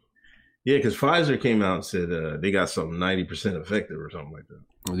 Yeah, because Pfizer came out and said they got something 90% effective or something like that.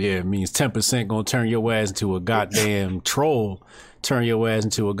 Yeah, it means 10% gonna turn your ass into a goddamn troll, turn your ass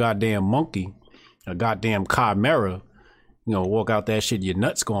into a goddamn monkey, a goddamn chimera. You know, walk out that shit, your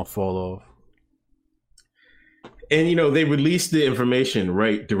nuts gonna fall off. And, you know, they released the information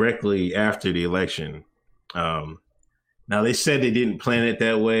right directly after the election. Now, they said they didn't plan it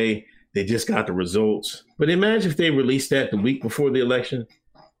that way. They just got the results. But imagine if they released that the week before the election.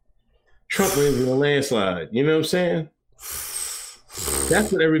 Trump wins in a landslide. You know what I'm saying?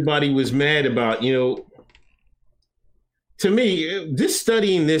 That's what everybody was mad about. You know, to me, just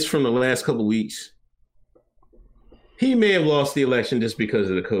studying this from the last couple of weeks, he may have lost the election just because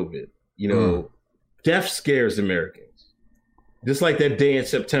of the COVID. You know, death scares Americans. Just like that day in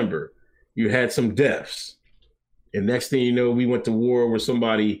September, you had some deaths. And next thing you know, we went to war with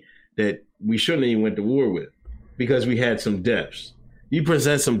somebody that we shouldn't even went to war with because we had some deaths. You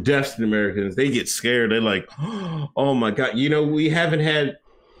present some deaths to Americans, they get scared. They're like, oh my God. You know, we haven't had,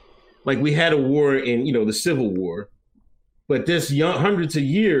 like we had a war in, you know, the Civil War, but this hundreds of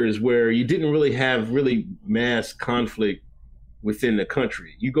years where you didn't really have really mass conflict within the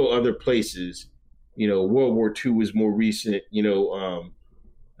country. You go other places, you know, World War II was more recent, you know,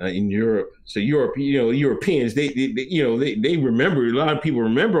 in Europe. So Europe, you know, Europeans, they remember, a lot of people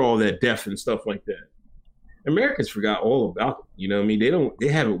remember all that death and stuff like that. Americans forgot all about it. You know what I mean? They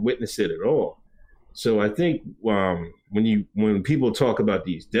haven't witnessed it at all. So I think when people talk about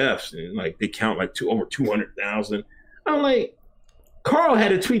these deaths and like they count like over 200,000, I'm like, Carl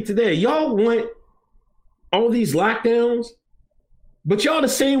had a tweet today. Y'all want all these lockdowns, but y'all the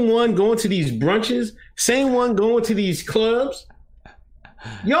same one going to these brunches, same one going to these clubs.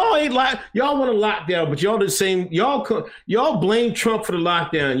 Y'all ain't y'all want a lockdown, but y'all the same. Y'all blame Trump for the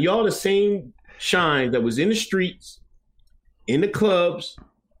lockdown. Y'all the same shine that was in the streets, in the clubs.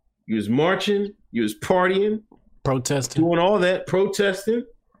 You was marching, you was partying, protesting, doing all that, protesting.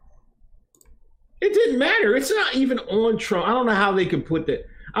 It didn't matter. It's not even on Trump. I don't know how they can put that.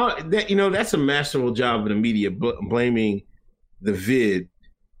 You know, that's a masterful job of the media blaming the vid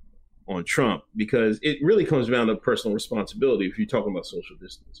on Trump, because it really comes down to personal responsibility if you're talking about social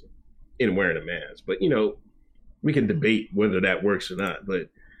distancing and wearing a mask. But, you know, we can debate whether that works or not. But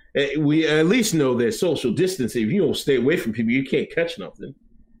we at least know that social distancing, if you don't stay away from people, you can't catch nothing.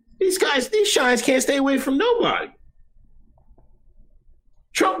 These shines can't stay away from nobody.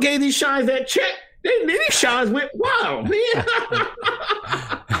 Trump gave these shines that check. These shines went wild, man.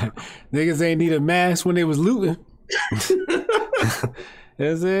 Niggas ain't need a mask when they was looting.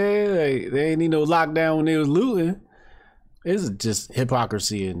 That's it. Like, they ain't need no lockdown when they was looting. It's just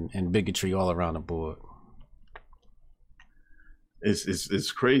hypocrisy and bigotry all around the board.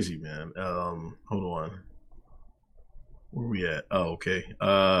 It's crazy, man. Hold on. Where we at? Oh, okay.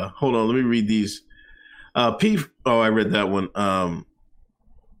 Hold on. Let me read these. I read that one.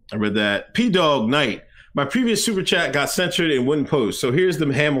 I read that. P-Dog Knight. My previous super chat got censored and wouldn't post. So here's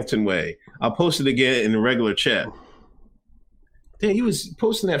the Hamilton way. I'll post it again in the regular chat. Damn, he was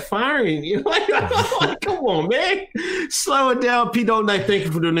posting that firing. You're like, come on, man. Slow it down. P-Dog Knight, thank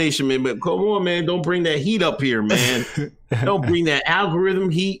you for the donation, man. But come on, man. Don't bring that heat up here, man. Don't bring that algorithm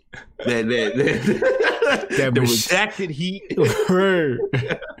heat. That the redacted heat.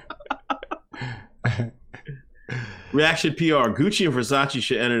 Reaction PR. Gucci and Versace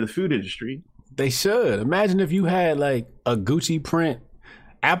should enter the food industry. They should. Imagine if you had like a Gucci print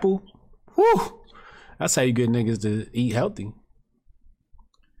apple. Whew. That's how you get niggas to eat healthy.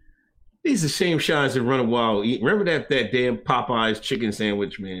 These are the same shines that run a wild eat. Remember that damn Popeye's chicken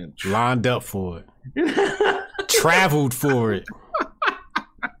sandwich, man? Lined up for it. Traveled for it.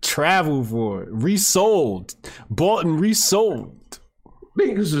 Traveled for it. Resold. Bought and resold.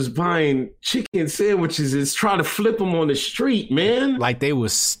 Niggas was buying chicken sandwiches and trying to flip them on the street, man. Like they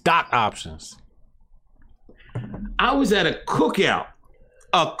was stock options. I was at a cookout.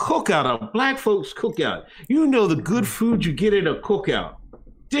 A black folks cookout. You know the good food you get at a cookout.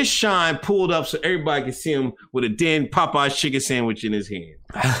 This shine pulled up so everybody could see him with a damn Popeye's chicken sandwich in his hand.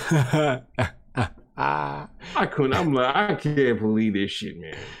 I couldn't. I'm like, I can't believe this shit,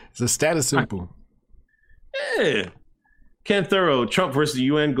 man. It's a status symbol. Yeah. Ken Thorough, Trump versus the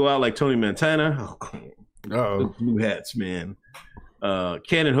UN go out like Tony Montana. Oh, come on. Uh-oh. Blue hats, man.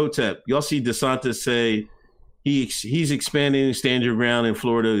 Cannon Hotep, y'all see DeSantis say he's expanding stand your ground in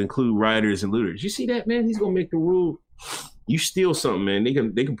Florida to include rioters and looters. You see that, man? He's gonna make the rule. You steal something, man, they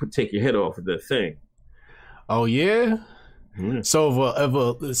can take your head off of that thing. Oh yeah. Mm-hmm.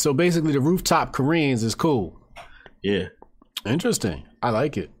 So basically the rooftop Koreans is cool. Yeah. Interesting. I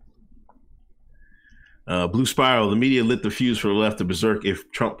like it. Blue Spiral, the media lit the fuse for the left of berserk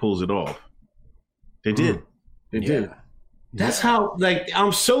if Trump pulls it off. They did. They did. That's how, like,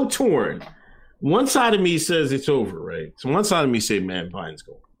 I'm so torn. One side of me says it's over, right? So one side of me say, man, Biden's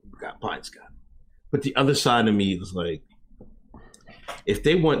got it. But the other side of me is like, if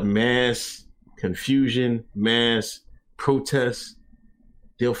they want mass confusion, mass protests,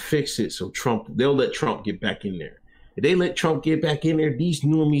 they'll fix it. So they'll let Trump get back in there. If they let Trump get back in there, these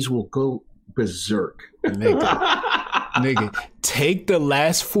normies will go berserk. Nigga, take the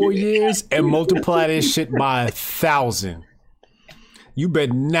last 4 years and multiply this shit by 1,000. You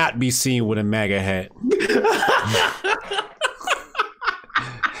better not be seen with a MAGA hat.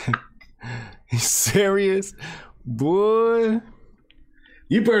 You serious? Boy.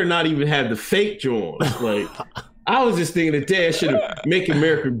 You better not even have the fake Johns. Like, I was just thinking today I should have Make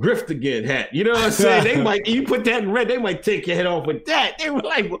America Grift Again hat. You know what I'm saying? They might, you put that in red, they might take your head off with that. They were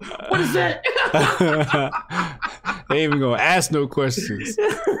like, what is that? They ain't even gonna ask no questions.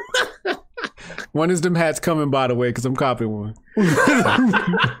 When is them hats coming, by the way? Because I'm copying one.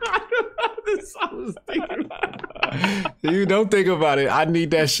 You don't think about it. I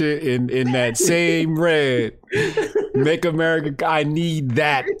need that shit in that same red. Make America. I need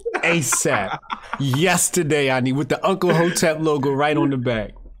that ASAP. Yesterday, I need with the Uncle Hotep logo right on the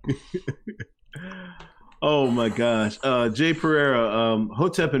back. Oh my gosh, Jay Pereira,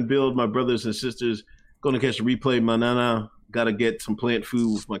 Hotep and Build, my brothers and sisters, going to catch a replay. My nana, got to get some plant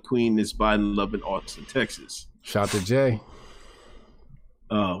food with my queen. Is Biden love in Austin, Texas. Shout to Jay.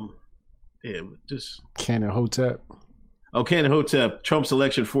 Yeah, just Cannon Hotep. Oh, Cannon Hotep. Trump's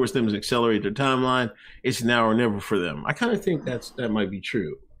election forced them to accelerate their timeline. It's now or never for them. I kind of think that might be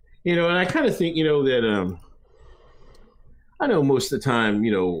true. You know, and I kind of think, you know, that I know most of the time,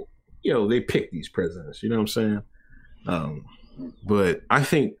 you know, they pick these presidents. You know what I'm saying? But I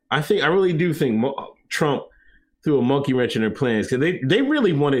really do think Trump threw a monkey wrench in their plans because they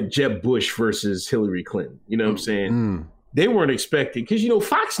really wanted Jeb Bush versus Hillary Clinton. You know what I'm saying? They weren't expecting, because, you know,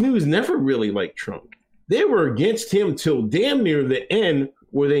 Fox News never really liked Trump. They were against him till damn near the end,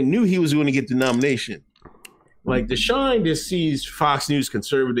 where they knew he was going to get the nomination. Like, Deshaun just sees Fox News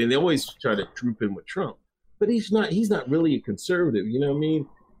conservative, and they always try to group him with Trump. But he's not really a conservative, you know what I mean?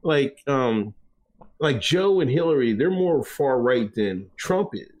 Like Joe and Hillary, they're more far right than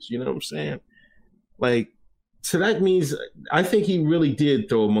Trump is, you know what I'm saying? Like, so that means I think he really did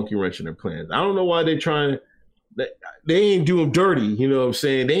throw a monkey wrench in their plans. I don't know why they're trying to. They ain't do him dirty, you know what I'm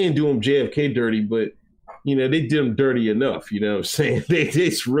saying? They ain't do him JFK dirty, but, you know, they did him dirty enough, you know what I'm saying? They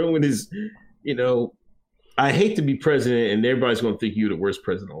just ruined his, you know, I hate to be president and everybody's going to think you're the worst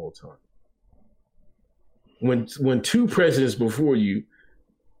president all the time. When two presidents before you,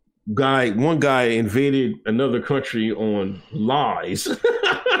 one guy invaded another country on lies.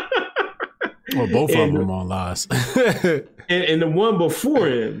 Well, both of them on lies. and the one before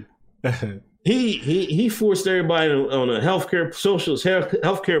him, He forced everybody on a socialist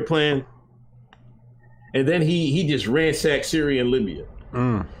healthcare plan, and then he just ransacked Syria and Libya.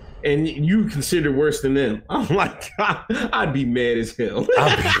 And you consider worse than them. I'm like, I'd be mad as hell.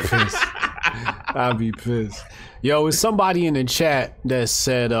 I'd be pissed. Yo, is somebody in the chat that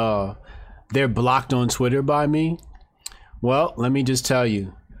said they're blocked on Twitter by me? Well, let me just tell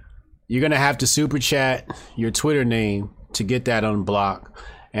you, you're gonna have to super chat your Twitter name to get that unblocked.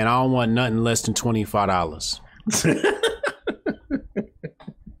 And I don't want nothing less than $25.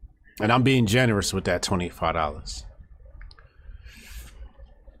 And I'm being generous with that $25.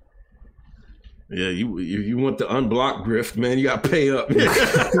 Yeah, you want the unblocked grift, man, you gotta pay up. You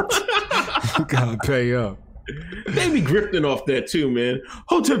gotta pay up. They be grifting off that too, man.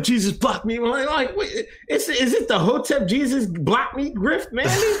 Hotep Jesus blocked me. I'm like, wait, is it the Hotep Jesus blocked me grift, man?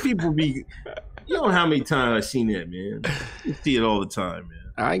 These people be, you know how many times I've seen that, man. You see it all the time, man.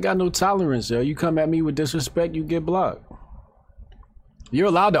 I ain't got no tolerance, yo. You come at me with disrespect, you get blocked. You're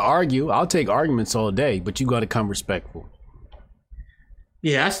allowed to argue. I'll take arguments all day, but you got to come respectful.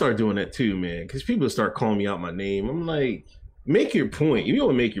 Yeah, I start doing that too, man, because people start calling me out my name. I'm like, make your point. If you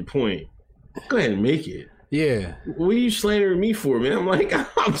want to make your point, go ahead and make it. Yeah. What are you slandering me for, man? I'm like,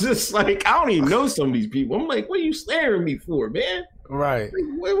 I'm just like, I don't even know some of these people. I'm like, what are you slandering me for, man? Right.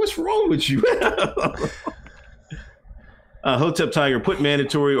 Like, what's wrong with you? Hotep Tiger, put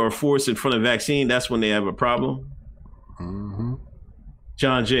mandatory or force in front of vaccine. That's when they have a problem. Mm-hmm.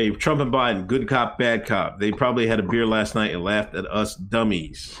 John J. Trump and Biden, good cop, bad cop. They probably had a beer last night and laughed at us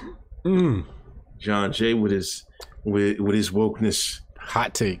dummies. John J. with his wokeness.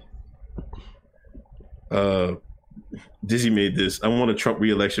 Hot take. Dizzy made this. I want a Trump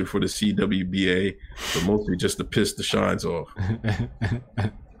re-election for the CWBA, but mostly just to piss the shines off.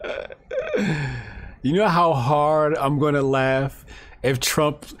 You know how hard I'm going to laugh If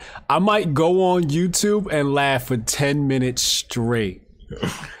Trump, I might go on YouTube and laugh for 10 minutes straight.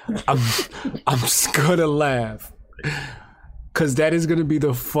 I'm just gonna laugh. Cause that is gonna be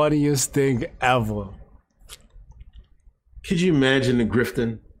the funniest thing ever. Could you imagine the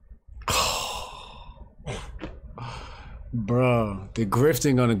grifting? Bruh, the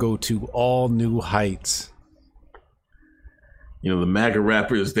grifting gonna go to all new heights. You know, the MAGA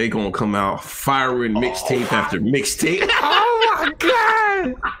rappers, they gonna come out firing mixtape after mixtape. Oh my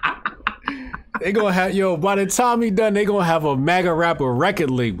God! They gonna have, by the time he done, they gonna have a MAGA rapper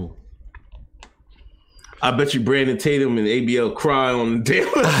record label. I bet you Brandon Tatum and ABL cry on the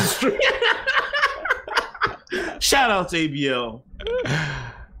daily street. Shout out to ABL.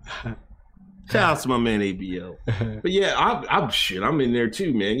 Shout out to my man ABL. But yeah, I'm in there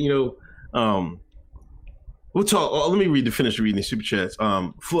too, man. We'll talk. Let me finish reading the super chats.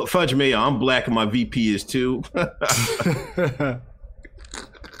 Fudge Mayor, I'm black and my VP is too.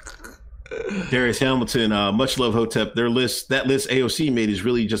 Darius Hamilton, much love Hotep. That list AOC made is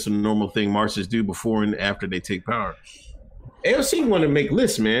really just a normal thing Marxists do before and after they take power. AOC want to make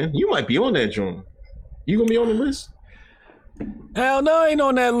lists, man. You might be on that joint. You gonna be on the list? Hell no, I ain't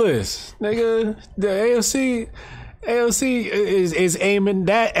on that list, nigga. The AOC is aiming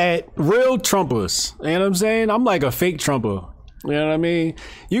that at real Trumpers. You know what I'm saying? I'm like a fake Trumper. You know what I mean?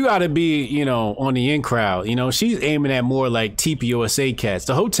 You got to be, on the in crowd. She's aiming at more like TPUSA cats.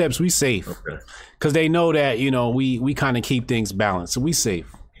 The Hoteps, we safe. Okay. Because they know that, we kind of keep things balanced. So we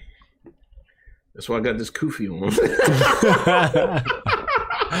safe. That's why I got this kufi on.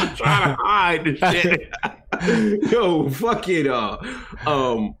 I'm trying to hide this shit. Yo, fuck it.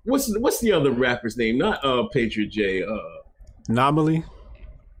 What's the other rapper's name? Not Patriot J. Anomaly?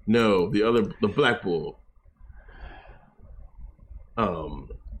 No, the Black Bull.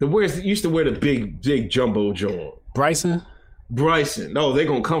 Used to wear the big jumbo joint. Bryson. No, they're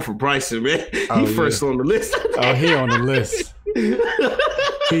gonna come for Bryson, man. He first on the list. Oh, he on the list.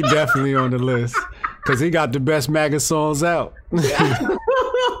 He definitely on the list because he got the best MAGA songs out.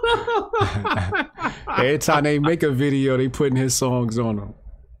 Every time they make a video, they putting his songs on them.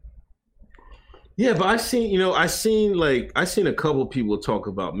 Yeah, but I seen a couple people talk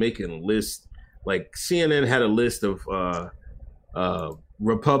about making a list. Like CNN had a list of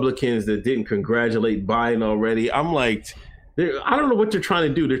Republicans that didn't congratulate Biden already. I'm like, I don't know what they're trying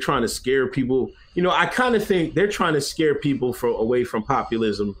to do. They're trying to scare people. I kind of think they're trying to scare people away from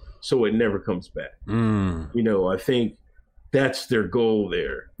populism so it never comes back. I think that's their goal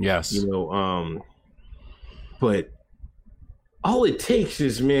there. Yes. But all it takes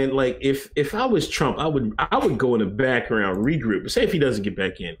is, man, like if I was Trump, I would go in the background, regroup. Say if he doesn't get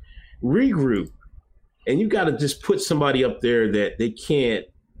back in, regroup. And you got to just put somebody up there that they can't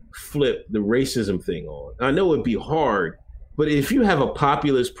flip the racism thing on. I know it'd be hard, but if you have a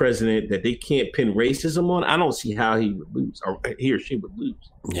populist president that they can't pin racism on, I don't see how he would lose, or he or she would lose.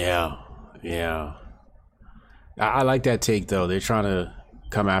 Yeah. I like that take, though. They're trying to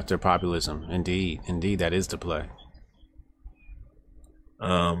come after populism. Indeed, that is the play.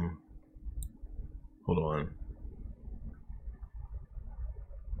 Hold on.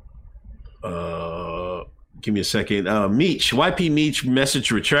 Give me a second. Meech, YP Meech,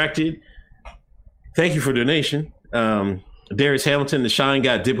 message retracted. Thank you for donation. Darius Hamilton, the Shine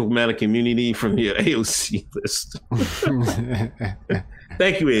got diplomatic immunity from the AOC list.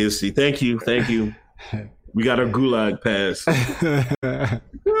 Thank you, AOC. Thank you. We got our gulag pass.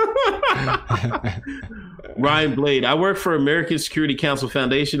 Ryan Blade, I work for American Security Council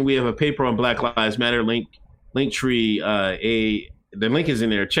Foundation. We have a paper on Black Lives Matter. Linktree, the link is in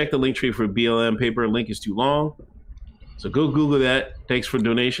there. Check the link tree for BLM paper. Link is too long. So go Google that. Thanks for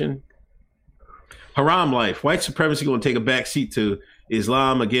donation. Haram Life. White supremacy going to take a back seat to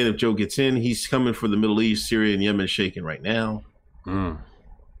Islam. Again, if Joe gets in, he's coming for the Middle East, Syria, and Yemen shaking right now.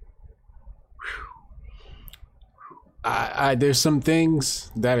 There's some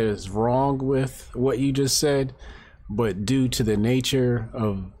things that is wrong with what you just said, but due to the nature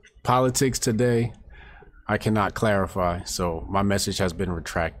of politics today, I cannot clarify. So my message has been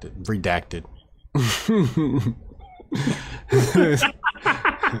redacted.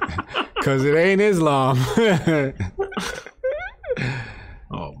 Because it ain't Islam.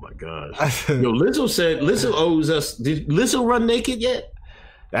 Oh my gosh. Yo, Lizzo owes us. Did Lizzo run naked yet?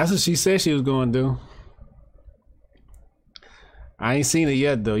 That's what she said she was going to do. I ain't seen it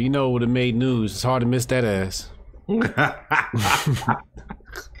yet, though. It would have made news. It's hard to miss that ass.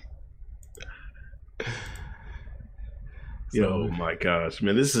 Yo, my gosh,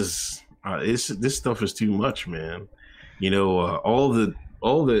 man, this is this stuff is too much, man. All the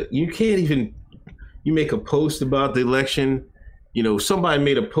you can't even, you make a post about the election You know, somebody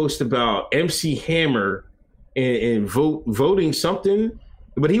made a post about MC Hammer and voting something,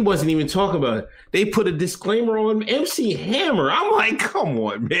 but he wasn't even talking about it. They put a disclaimer on MC Hammer. I'm like, come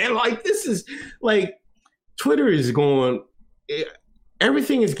on, man. Like, this is like, Twitter is going,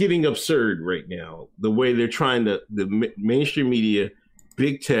 everything is getting absurd right now. The way they're trying to, the mainstream media,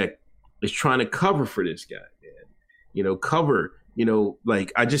 big tech is trying to cover for this guy, man. You know, cover, you know,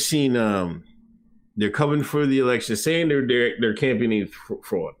 like I just seen, they're covering for the election, saying they're campaigning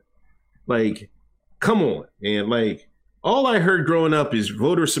fraud. Like, come on, man. Like, all I heard growing up is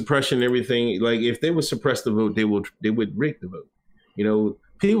voter suppression and everything. Like, if they would suppress the vote, they would rig the vote. You know,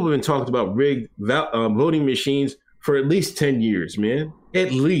 people have been talking about rigged voting machines for at least 10 years, man.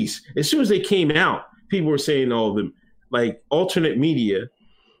 At least. As soon as they came out, people were saying all of them, like alternate media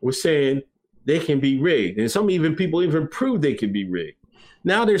were saying they can be rigged. And some people even proved they could be rigged.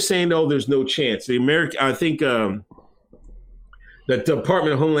 Now they're saying, oh, there's no chance. I think the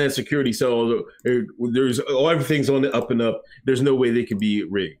Department of Homeland Security said, oh, everything's on the up and up. There's no way they could be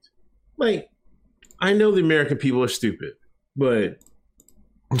rigged. Like, I know the American people are stupid, but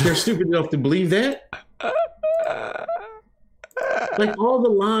they're stupid enough to believe that. Like, all the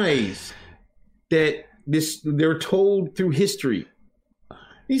lies that they're told through history.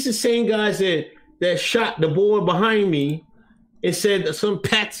 These are the same guys that shot the boy behind me and said that some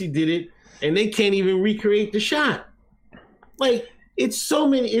patsy did it, and they can't even recreate the shot. Like, it's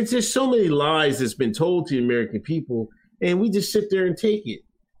just so many lies that's been told to the American people, and we just sit there and take it.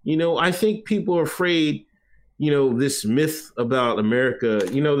 You know, I think people are afraid, you know, this myth about America,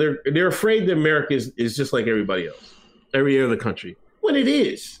 you know, they're afraid that America is just like everybody else, every other country, when it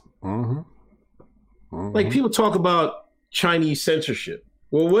is. Mm-hmm. Mm-hmm. Like, people talk about Chinese censorship.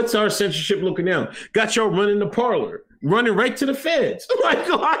 Well, what's our censorship looking now? Got y'all running the parlor, running right to the feds. Like,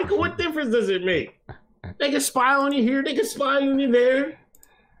 what difference does it make? They can spy on you here. They can spy on you there.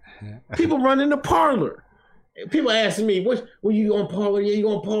 People running the parlor. People asking me, were you on Parler yet? You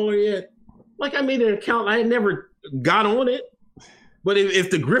on Parler yet? Like, I made an account. I had never got on it. But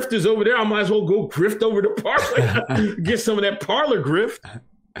if the grift is over there, I might as well go grift over to Parler. Get some of that Parler grift.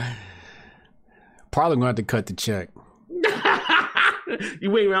 Parler going to have to cut the check.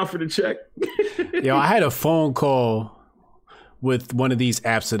 You wait around for the check? Yo, I had a phone call with one of these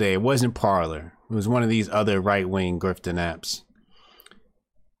apps today. It wasn't Parler. It was one of these other right-wing grifting apps.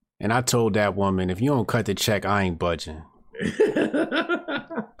 And I told that woman, if you don't cut the check, I ain't budging.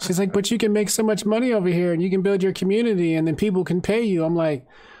 She's like, but you can make so much money over here and you can build your community and then people can pay you. I'm like,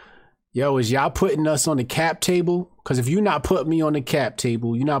 yo, is y'all putting us on the cap table? Because if you're not putting me on the cap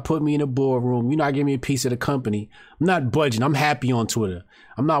table, you're not putting me in a boardroom, you're not giving me a piece of the company, I'm not budging. I'm happy on Twitter.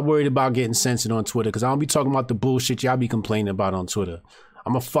 I'm not worried about getting censored on Twitter because I don't be talking about the bullshit y'all be complaining about on Twitter.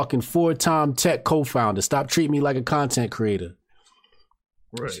 I'm a fucking 4-time tech co-founder. Stop treating me like a content creator.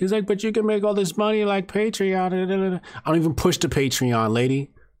 Right. She's like, but you can make all this money like Patreon. I don't even push the Patreon, lady.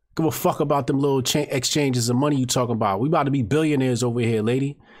 Give a fuck about them little exchanges of money you talking about. We about to be billionaires over here,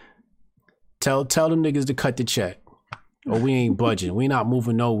 lady. Tell them niggas to cut the check. Or we ain't budging. We not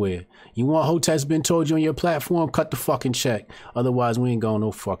moving nowhere. You want Hotep's been told you on your platform, cut the fucking check. Otherwise, we ain't going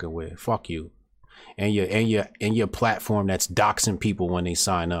no fucking where. Fuck you. And your platform that's doxing people when they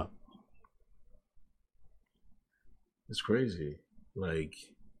sign up. It's crazy. Like,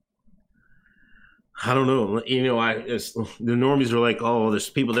 I don't know. You know, the normies are like, oh, there's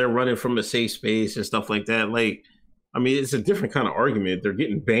people there running from a safe space and stuff like that. Like, I mean, it's a different kind of argument. They're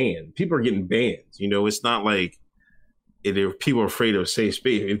getting banned. People are getting banned. You know, it's not like if people are afraid of a safe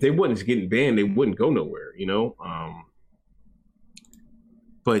space. If they wasn't getting banned, they wouldn't go nowhere, you know?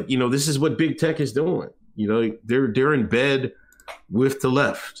 But, you know, this is what big tech is doing. You know, they're in bed with the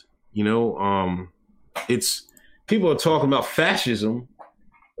left. You know, it's people are talking about fascism.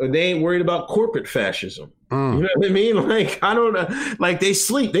 They ain't worried about corporate fascism. You know what I mean? Like, I don't know. Like, they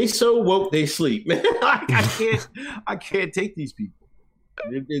sleep. They so woke they sleep. Man, I can't take these people.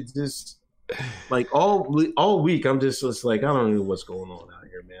 It's just like all week. I'm just like, I don't know what's going on out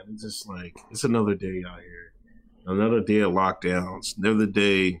here, man. It's just like, it's another day out here. Another day of lockdowns. Another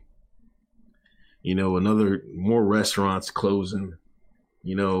day, you know, more restaurants closing,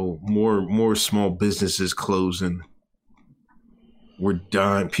 you know, more small businesses closing. We're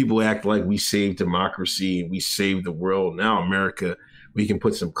done. People act like we saved democracy and we saved the world. Now America, we can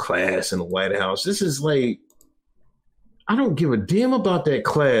put some class in the White House. This is like, I don't give a damn about that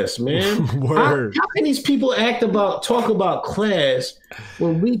class, man. Word. How can these people talk about class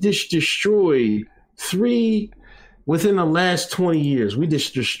when we just destroyed within the last 20 years, we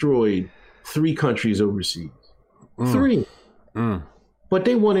just destroyed 3 countries overseas. 3. But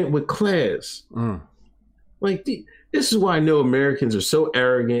they want it with class. Like, this is why I know Americans are so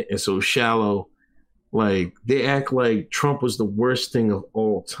arrogant and so shallow. Like, they act like Trump was the worst thing of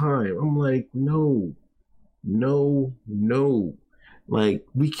all time. I'm like, no. Like,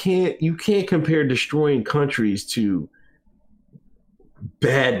 you can't compare destroying countries to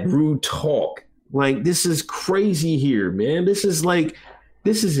bad, rude talk. Like, this is crazy here, man. This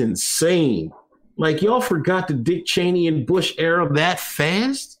is insane. Like, y'all forgot the Dick Cheney and Bush era that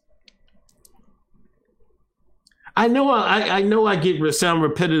fast? I know I get sound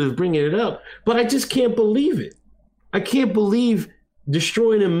repetitive bringing it up, but I just can't believe it. I can't believe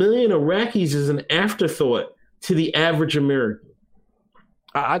destroying 1 million Iraqis is an afterthought to the average American.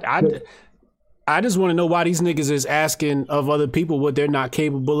 I just want to know why these niggas is asking of other people what they're not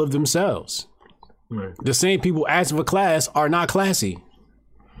capable of themselves. Right. The same people asking for class are not classy.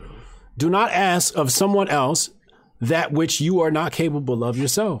 Do not ask of someone else that which you are not capable of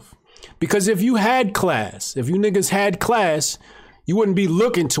yourself. Because if you had class, if you niggas had class, you wouldn't be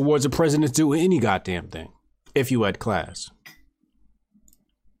looking towards the president to do any goddamn thing if you had class.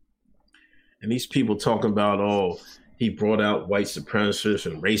 And these people talking about, he brought out white supremacists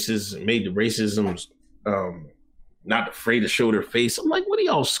and racists and made the racism not afraid to show their face. I'm like, what are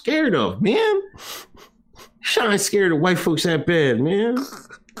y'all scared of, man? Y'all ain't scared of white folks that bad, man.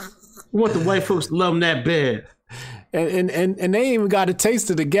 You want the white folks to love them that bad. And they ain't even got a taste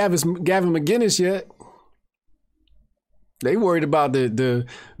of the Gavin McInnes yet. They worried about the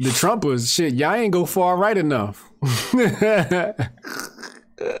Trumpers. Shit, y'all ain't go far right enough.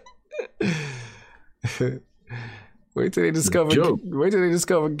 Wait till they discover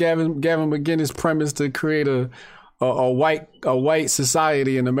Gavin McInnes' premise to create a white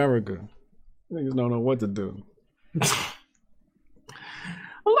society in America. Niggas don't know what to do.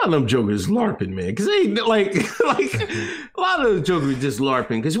 A lot of them jokers LARPing, man, because they like a lot of the jokers just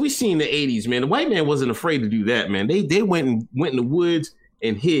LARPing. Because we seen the '80s, man. The white man wasn't afraid to do that, man. They went in the woods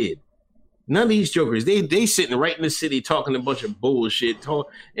and hid. None of these jokers, they sitting right in the city talking a bunch of bullshit,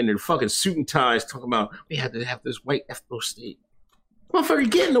 in their fucking suit and ties, talking about we have to have this white ethno state. Motherfucker,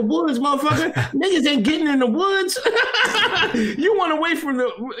 get in the woods, motherfucker. Niggas ain't getting in the woods. You want away from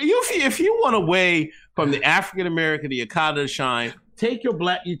if you want away from the African American, the Akata shine. Take your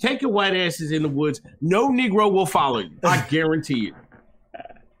white asses in the woods. No Negro will follow you. I guarantee it.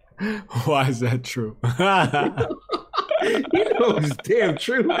 Why is that true? You know it's damn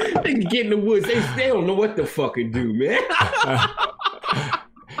true. They get in the woods. They don't know what to fucking do, man.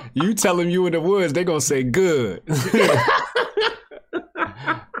 You tell them you in the woods, they gonna say good.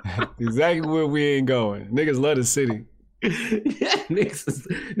 Exactly where we ain't going. Niggas love the city. Yeah,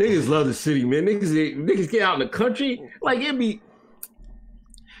 niggas love the city, man. Niggas get out in the country. Like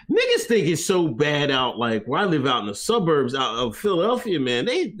niggas think it's so bad out, like where I live out in the suburbs out of Philadelphia, man.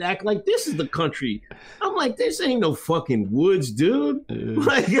 They act like this is the country. I'm like, this ain't no fucking woods, dude.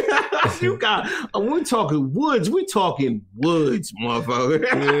 Like, we're talking woods. We talking woods,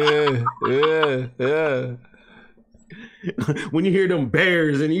 motherfucker. Yeah. When you hear them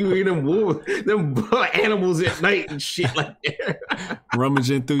bears and you hear them animals at night and shit like that.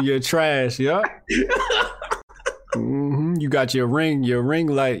 Rummaging through your trash, yeah. Mm-hmm. You got your ring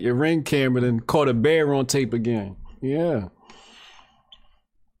light, your ring camera, and caught a bear on tape again. Yeah.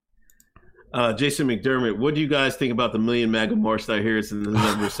 Jason McDermott, what do you guys think about the Million MAGA March that I hear it's in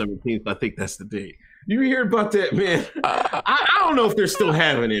November 17th? I think that's the date. You hear about that, man? I don't know if they're still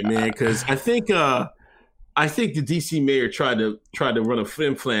having it, man, because I think the DC mayor tried to run a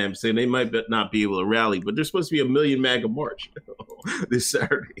flim-flam saying they might not be able to rally, but there's supposed to be a Million MAGA March this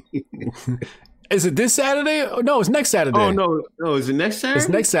Saturday. Is it this Saturday? Oh, no, it's next Saturday. Oh, no, is it next Saturday? It's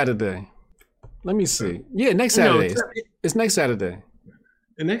next Saturday. Let me see. Yeah, next Saturday. It's next Saturday.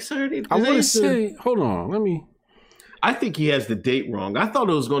 The next Saturday? I want to say, hold on, I think he has the date wrong. I thought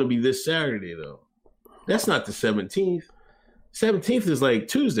it was going to be this Saturday, though. That's not the 17th. 17th is like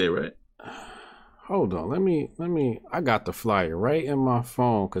Tuesday, right? Hold on, let me. I got the flyer right in my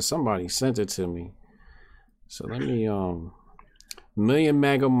phone because somebody sent it to me. So let me, Million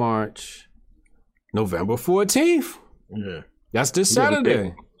MAGA March. November 14th. Yeah. That's this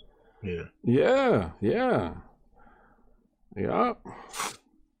Saturday. Yeah. Yeah.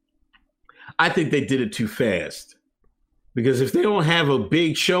 I think they did it too fast. Because if they don't have a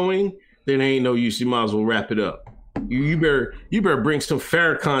big showing, then there ain't no use. You might as well wrap it up. You better bring some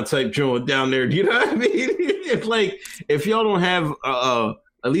Farrakhan type joint down there. Do you know what I mean? If y'all don't have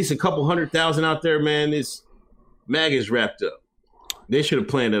at least a couple 100,000 out there, man, this MAGA's wrapped up. They should have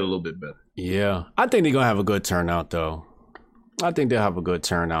planned that a little bit better. Yeah. I think they're going to have a good turnout, though. I think they'll have a good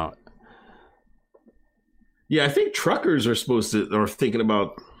turnout. Yeah, I think truckers are thinking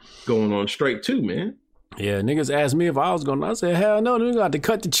about going on strike, too, man. Yeah, niggas asked me if I was gonna. I said, hell no, nigga got to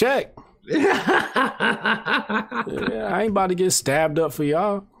cut the check. Yeah, I ain't about to get stabbed up for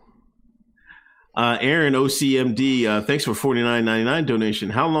y'all. Aaron OCMD, thanks for $49.99 donation.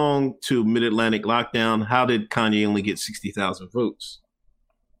 How long to Mid-Atlantic lockdown? How did Kanye only get 60,000 votes?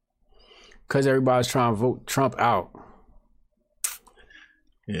 Because everybody's trying to vote Trump out.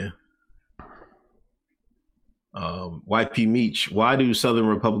 Yeah. YP Meach, why do Southern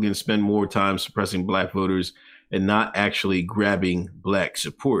Republicans spend more time suppressing black voters and not actually grabbing black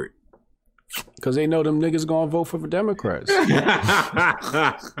support? Because they know them niggas gonna vote for Democrats. They're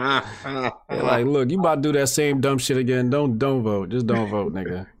like, look, you about to do that same dumb shit again. Don't vote. Just don't vote,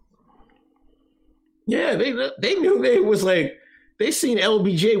 nigga. Yeah, they knew they was like, they seen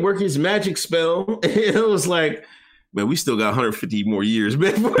LBJ work his magic spell. It was like, man, we still got 150 more years,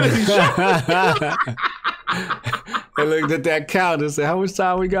 man. They looked at that count and said, how much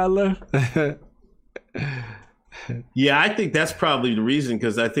time we got left? Yeah, I think that's probably the reason,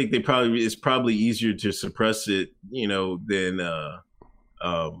 because I think it's probably easier to suppress it, than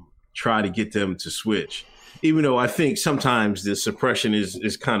try to get them to switch. Even though I think sometimes the suppression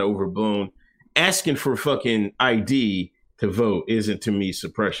is kind of overblown. Asking for fucking ID to vote isn't, to me,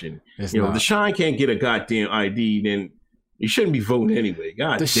 suppression. If Deshaun can't get a goddamn ID, then you shouldn't be voting anyway.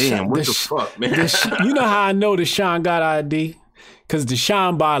 God damn, what the fuck, man? You know how I know Deshaun got ID? Because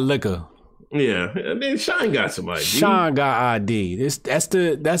Deshaun buy liquor. Yeah, I mean, Sean got some ID. Sean got ID. That's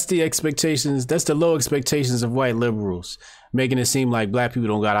the expectations. That's the low expectations of white liberals, making it seem like black people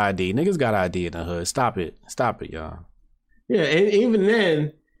don't got ID. Niggas got ID in the hood. Stop it, y'all. Yeah, and even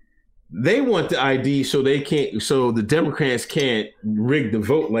then, they want the ID so the Democrats can't rig the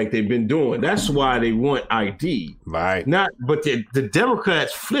vote like they've been doing. That's why they want ID, right? But the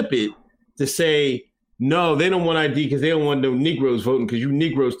Democrats flip it to say, no, they don't want ID because they don't want no Negroes voting because you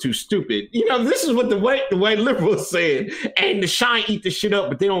Negroes too stupid. This is what the white liberals saying, and the shine eat the shit up,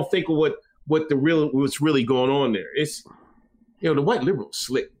 but they don't think of what's really going on there. It's the white liberals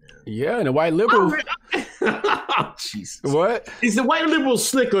slick. Man. Yeah, and the white liberals. Oh, Jesus. What? Is the white liberal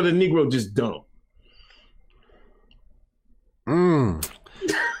slick or the Negro just dumb?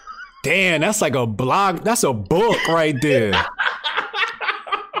 Damn, that's like a blog. That's a book right there.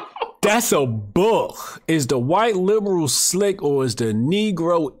 That's a book. Is the white liberal slick or is the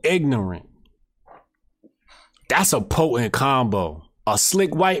Negro ignorant? That's a potent combo. A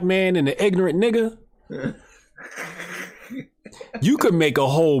slick white man and an ignorant nigga. You could make a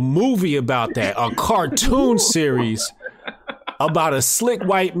whole movie about that. A cartoon series about a slick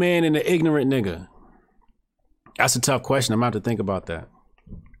white man and an ignorant nigga. That's a tough question. I'm going to have to think about that.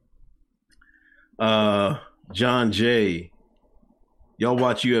 John J. Y'all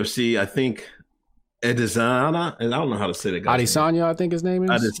watch UFC, I think Adesanya, and I don't know how to say that. Adesanya, I think his name is.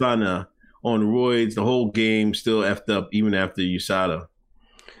 Adesanya on roids, the whole game still effed up even after USADA.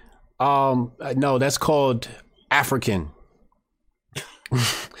 No, that's called African.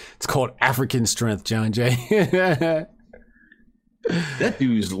 It's called African strength, John J. That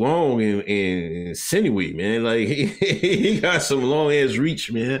dude's long and sinewy, man. Like he got some long ass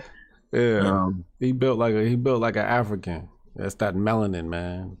reach, man. Yeah, he built like an African. That's that melanin,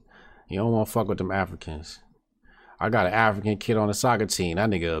 man. You don't want to fuck with them Africans. I got an African kid on the soccer team. That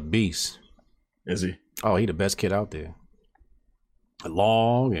nigga a beast. Is he? Oh, he the best kid out there.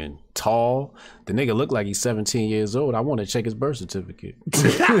 Long and tall. The nigga look like he's 17 years old. I want to check his birth certificate.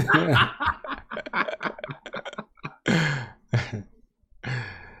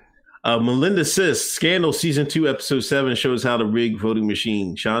 Melinda says, Scandal Season 2, Episode 7 shows how to rig voting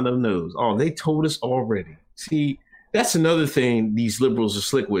machine. Shonda knows. Oh, they told us already. See, that's another thing these liberals are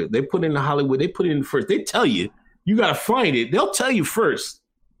slick with. They put in the Hollywood. They put it in first. They tell you got to find it. They'll tell you first.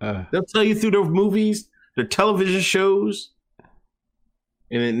 They'll tell you through their movies, their television shows.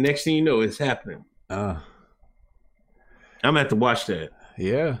 And then next thing you know, it's happening. I'm going to have to watch that.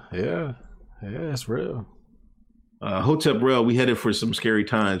 Yeah, it's real. Hotep Rail, we headed for some scary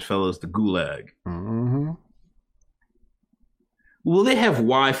times, fellas. The Gulag. Mm-hmm. Will they have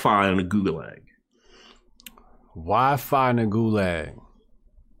Wi-Fi on the Gulag? Wi-Fi in the Gulag.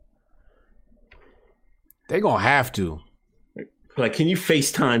 They gonna have to. Like, can you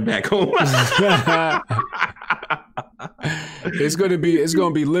FaceTime back home? It's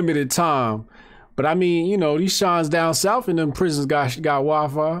gonna be limited time. But I mean, these Shans down south in them prisons got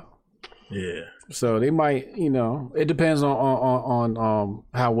Wi-Fi. Yeah. So they might, it depends on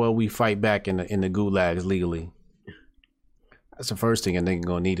how well we fight back in the gulags legally. That's the first thing a nigga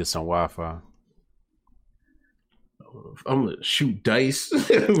gonna need is some Wi-Fi. I'm gonna shoot dice.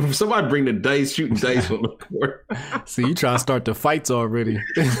 Somebody bring the dice, shooting dice on the court. See, you trying to start the fights already.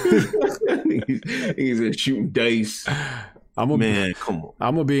 He's shooting dice. Come on.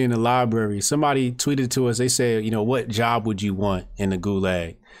 I'm gonna be in the library. Somebody tweeted to us. They said, what job would you want in the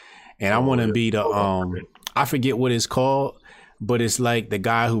gulag? And I want to be the I forget what it's called, but it's like the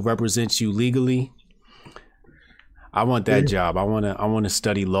guy who represents you legally. I want that job. I want to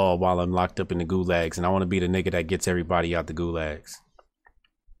study law while I'm locked up in the gulags, and I want to be the nigga that gets everybody out the gulags.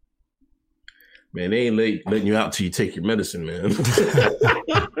 Man, they ain't letting you out till you take your medicine, man.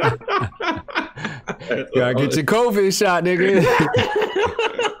 Gotta get your COVID shot, nigga.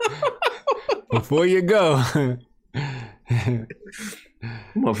 Before you go.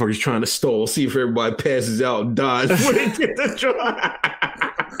 Motherfuckers trying to stall, see if everybody passes out and dies before they get the drug.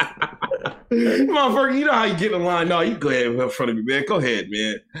 Motherfucker, you know how you get in line. No, you go ahead in front of me, man. Go ahead,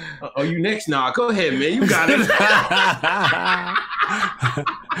 man. Oh, you next? Nah, go ahead, man. You got it.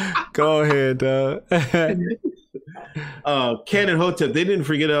 Go ahead, dog. Cannon Hotep, they didn't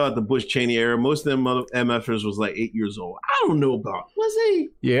forget about the Bush Cheney era. Most of them MFers was like 8 years old. I don't know about. Was he?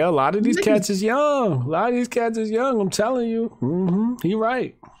 Yeah, a lot of these cats is young. I'm telling you. Mm-hmm. He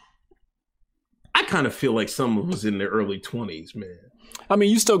right. I kind of feel like someone was in their early 20s, man. I mean,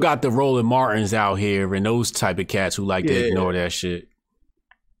 you still got the Roland Martins out here and those type of cats who like to ignore that shit.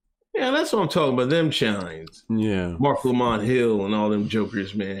 Yeah, that's what I'm talking about. Them shines. Yeah. Mark Lamont Hill and all them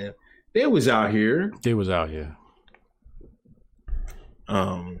jokers, man. They was out here.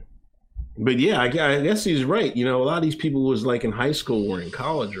 But yeah, I guess he's right. A lot of these people was like in high school or in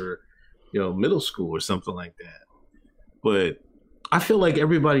college or, middle school or something like that. But I feel like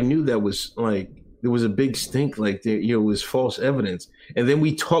everybody knew that was like, there was a big stink, like it was false evidence. And then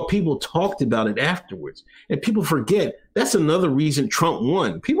people talked about it afterwards. And people forget, that's another reason Trump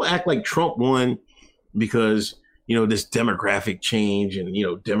won. People act like Trump won because, this demographic change and,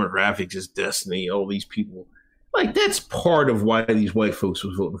 demographics is destiny, all these people. Like, that's part of why these white folks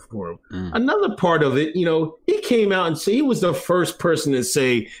was voting for him. Another part of it, he came out and said he was the first person to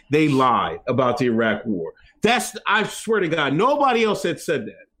say they lied about the Iraq war. I swear to God, nobody else had said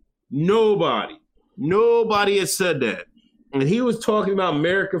that. Nobody has said that. And he was talking about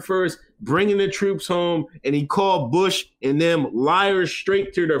America first, bringing the troops home, and he called Bush and them liars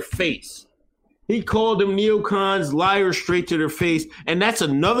straight to their face. He called them neocons liars straight to their face, and that's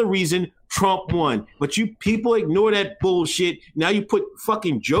another reason Trump won. But you people ignore that bullshit. Now you put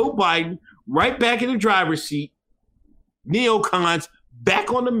fucking Joe Biden right back in the driver's seat. Neocons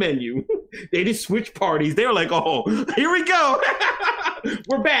back on the menu. They just switched parties. They're like, oh, here we go.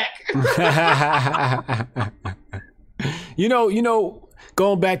 We're back.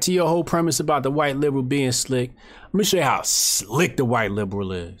 Going back to your whole premise about the white liberal being slick, let me show you how slick the white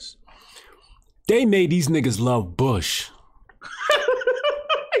liberal is. They made these niggas love Bush.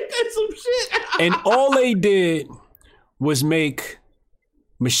 That's some shit. And all they did was make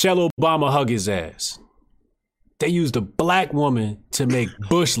Michelle Obama hug his ass. They used a black woman to make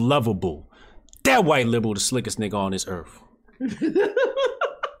Bush lovable. That white liberal, the slickest nigga on this earth.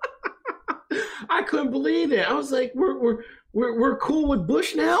 I couldn't believe it. I was like, we're cool with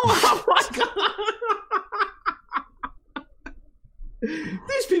Bush now. Oh my God.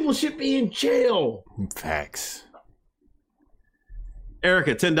 These people should be in jail. Facts.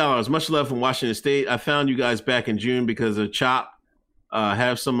 Erica, $10. Much love from Washington State. I found you guys back in June because of CHOP.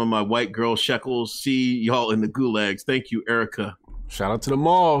 Have some of my white girl shekels. See y'all in the gulags. Thank you, Erica. Shout out to the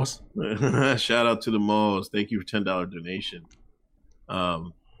malls. Shout out to the malls. Thank you for $10 donation.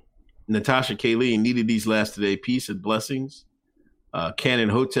 Natasha Kaylee, needed these last today. Peace and blessings. Cannon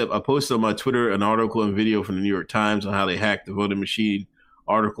Hotep, I posted on my Twitter an article and video from the New York Times on how they hacked the voting machine.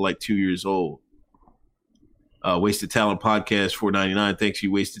 Article like 2 years old. Wasted Talent Podcast, $4.99. Thanks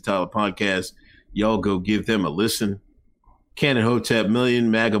you, Wasted Talent Podcast. Y'all go give them a listen. Cannon Hotep,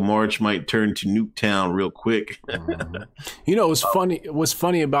 million MAGA March might turn to Nuketown real quick. What's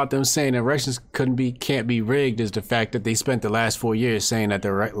funny about them saying elections can't be rigged is the fact that they spent the last 4 years saying that the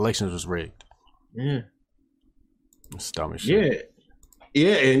elections was rigged. Yeah. It's dumb as shit.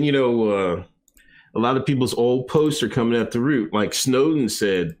 Yeah, and a lot of people's old posts are coming at the root. Like Snowden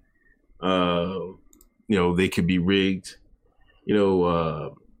said, they could be rigged.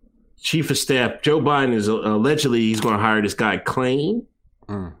 Chief of Staff Joe Biden is allegedly he's going to hire this guy Klain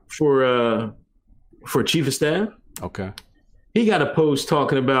for Chief of Staff. Okay. He got a post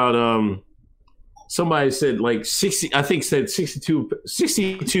talking about somebody said like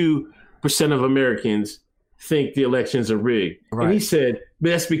 62% of Americans think the elections are rigged. Right. And he said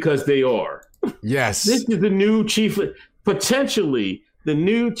that's because they are. Yes. This is the new potentially the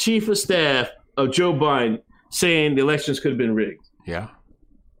new Chief of Staff of Joe Biden. saying the elections could have been rigged. Yeah,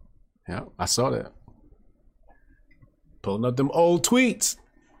 I saw that. Pulling up them old tweets.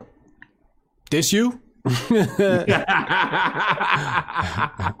 This you?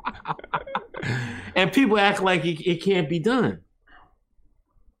 And people act like it can't be done.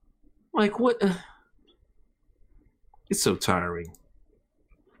 Like what? It's so tiring.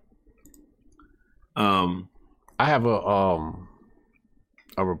 I have a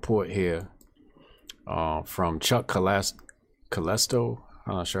report here from Chuck Calesto.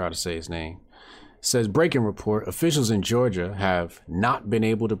 I'm not sure how to say his name. It says, breaking report, officials in Georgia have not been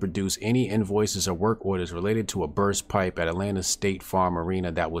able to produce any invoices or work orders related to a burst pipe at Atlanta State Farm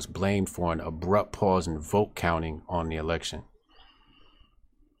Arena that was blamed for an abrupt pause in vote counting on the election.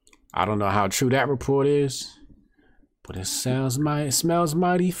 I don't know how true that report is, but it smells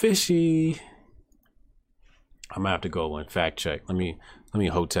mighty fishy. I'm gonna have to go and fact check. Let me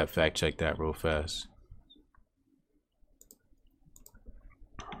Hotep fact check that real fast.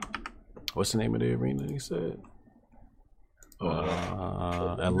 What's the name of the arena he said?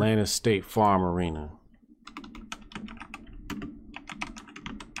 Atlanta State Farm Arena.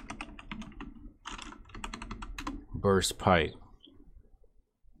 Burst pipe.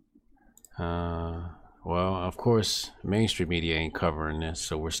 Well, of course, mainstream media ain't covering this,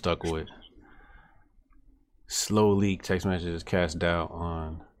 so we're stuck with slow leak text messages cast doubt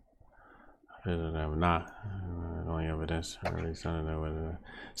on not only evidence.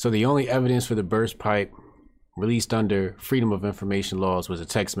 So the only evidence for the burst pipe released under Freedom of Information laws was a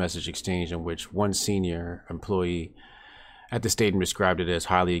text message exchange in which one senior employee at the stadium described it as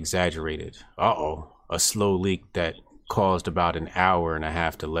highly exaggerated. A slow leak that caused about an hour and a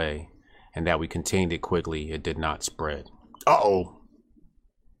half delay, and that we contained it quickly. It did not spread.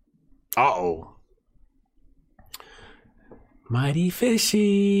 Mighty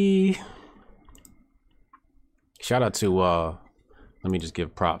fishy. Shout out to, let me just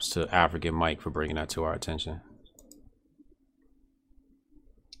give props to African Mike for bringing that to our attention.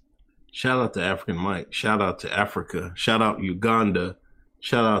 Shout out to African Mike. Shout out to Africa. Shout out Uganda.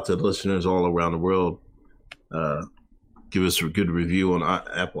 Shout out to listeners all around the world. Give us a good review on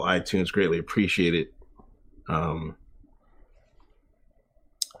Apple iTunes. Greatly appreciate it.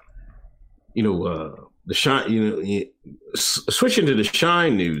 The Shine, switching to the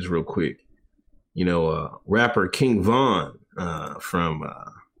Shine news real quick. Rapper King Von from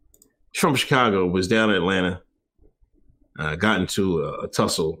Chicago was down in Atlanta, got into a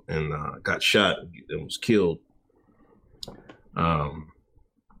tussle and got shot and was killed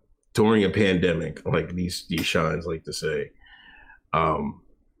during a pandemic, like these Shines like to say.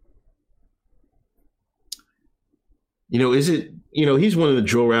 He's one of the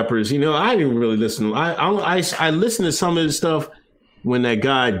drill rappers. I didn't really listen. I listened to some of his stuff when that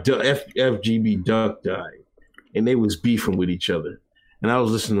guy FGB Duck died, and they was beefing with each other. And I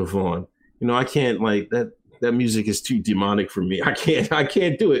was listening to Vaughn. I can't like that. That music is too demonic for me. I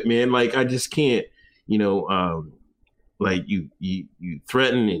can't do it, man. Like I just can't. Like you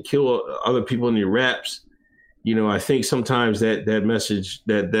threaten and kill other people in your raps. I think sometimes that message,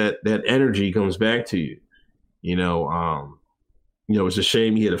 that energy comes back to you. It's a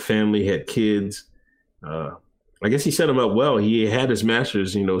shame he had a family, had kids. I guess he set him up well. He had his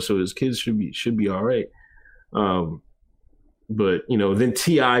masters, so his kids should be all right. But then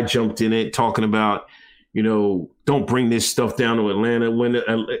T.I. jumped in it talking about, don't bring this stuff down to Atlanta when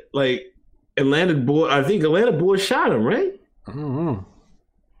Atlanta boys shot him, right? Mm-hmm.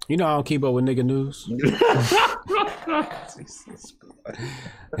 I don't keep up with nigga news. You know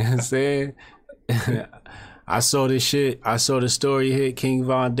what I'm saying? I saw this shit. I saw the story hit. King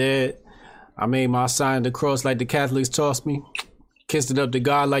Von dead. I made my sign of the cross like the Catholics taught me. Kissed it up to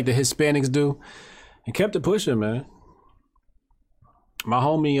God like the Hispanics do. And kept it pushing, man. My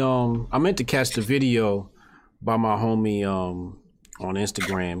homie, I meant to catch the video by my homie on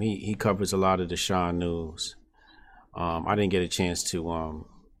Instagram. He covers a lot of the Shine news. I didn't get a chance to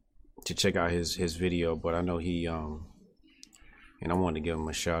check out his video, but I know he and I wanted to give him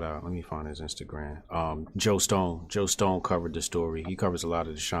a shout out. Let me find his Instagram. Joe Stone. Joe Stone covered the story. He covers a lot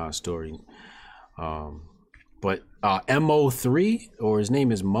of the Shine story. But Mo3, or his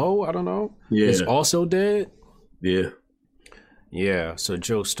name is Mo, I don't know. Yeah. Is also dead. Yeah. Yeah. So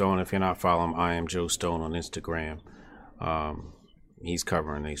Joe Stone, if you're not following him, I am Joe Stone on Instagram. He's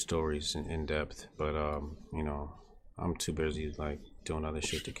covering these stories in depth, but I'm too busy like doing other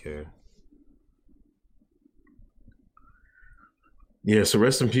shit to care. Yeah, so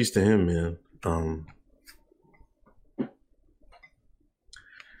rest in peace to him, man.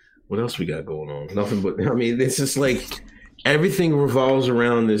 What else we got going on? Nothing but, it's just like everything revolves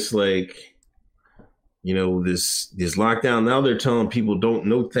around this, like, you know, this lockdown. Now they're telling people don't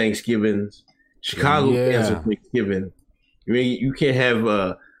know Thanksgivings. Chicago has a Thanksgiving. I mean, you can't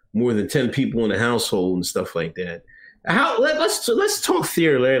have more than 10 people in a household and stuff like that. Let's talk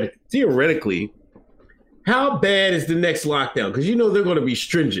theoretically. How bad is the next lockdown? Because you know they're going to be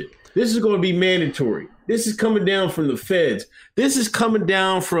stringent. This is going to be mandatory. This is coming down from the feds. This is coming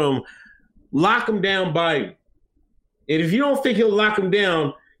down from lock him down Biden. And if you don't think he'll lock him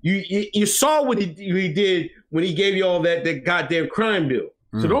down, you saw what he did when he gave you all that goddamn crime bill.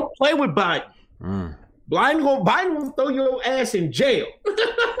 So don't play with Biden. Biden will throw your ass in jail.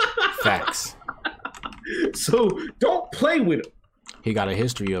 Facts. So don't play with him. He got a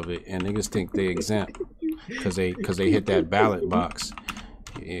history of it, and niggas think they exempt because they hit that ballot box,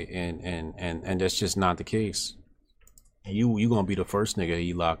 and that's just not the case. You gonna be the first nigga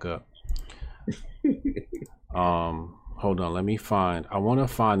he lock up. Hold on, I want to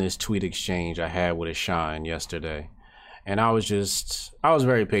find this tweet exchange I had with Ashine yesterday. And I was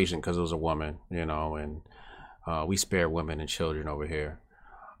very patient because it was a woman, you know, and we spare women and children over here.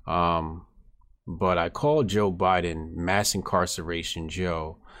 But I called Joe Biden mass incarceration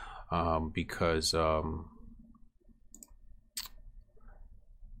Joe because,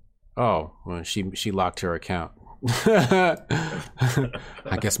 she locked her account. I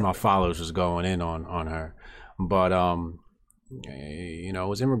guess my followers was going in on her. But, you know, it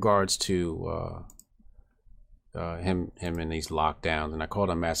was in regards to him in these lockdowns, and I called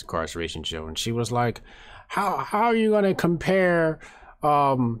him mass incarceration Joe, and she was like, how are you going to compare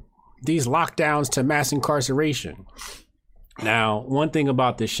these lockdowns to mass incarceration? Now, one thing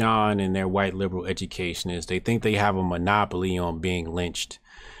about the Sean and their white liberal education is they think they have a monopoly on being lynched.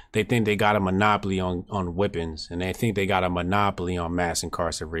 They think they got a monopoly on whippings, and they think they got a monopoly on mass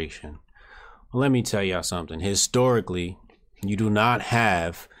incarceration. Well, let me tell y'all something. Historically, you do not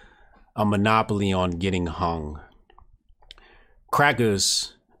have a monopoly on getting hung.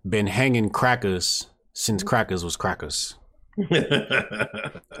 Crackers been hanging crackers since crackers was crackers.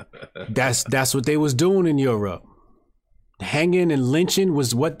 That's what they was doing in Europe. Hanging and lynching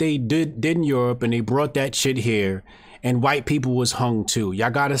was what they did in Europe, and they brought that shit here, and white people was hung too.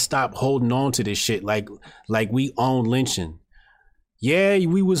 Y'all gotta stop holding on to this shit like we own lynching. Yeah,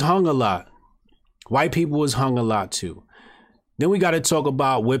 we was hung a lot. White people was hung a lot too. Then we gotta talk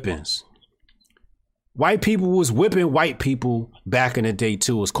about whippings. White people was whipping white people back in the day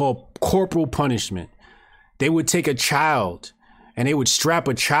too. It's called corporal punishment. They would take a child and they would strap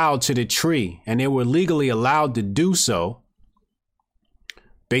a child to the tree, and they were legally allowed to do so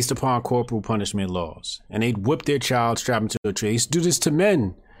based upon corporal punishment laws. And they'd whip their child, strap him to a tree. They used to do this to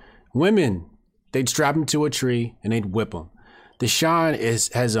men, women. They'd strap them to a tree and they'd whip them. Deshaun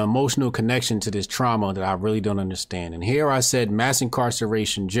has an emotional connection to this trauma that I really don't understand. And here I said mass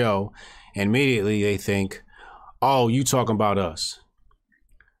incarceration Joe, and immediately they think, oh, you talking about us.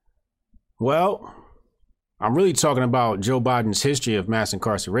 Well, I'm really talking about Joe Biden's history of mass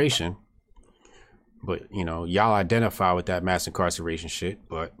incarceration. But, you know, y'all identify with that mass incarceration shit.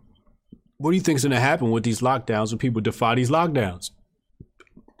 But what do you think is going to happen with these lockdowns when people defy these lockdowns?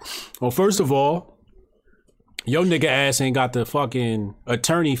 Well, first of all, your nigga ass ain't got the fucking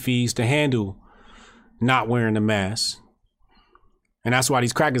attorney fees to handle not wearing the mask. And that's why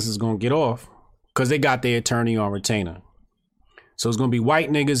these crackers is going to get off, because they got their attorney on retainer. So it's going to be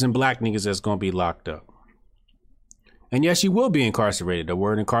white niggas and black niggas that's going to be locked up. And yes, you will be incarcerated. The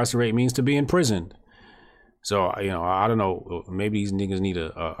word incarcerate means to be imprisoned. So, you know, I don't know. Maybe these niggas need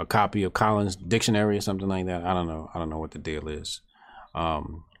a copy of Collins Dictionary or something like that. I don't know. I don't know what the deal is.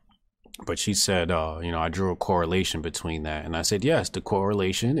 But she said, you know, I drew a correlation between that. And I said, yes, the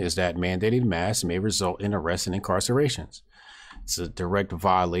correlation is that mandated masks may result in arrests and incarcerations. It's a direct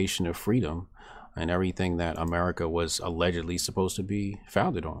violation of freedom and everything that America was allegedly supposed to be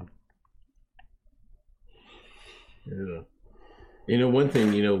founded on. Yeah. You know, one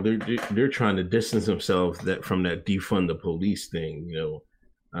thing, you know, they're trying to distance themselves from that defund the police thing, you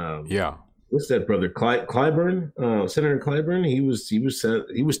know. Yeah. What's that brother Clyburn? Senator Clyburn? He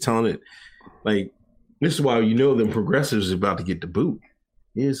was telling it like, this is why you know them progressives is about to get the boot.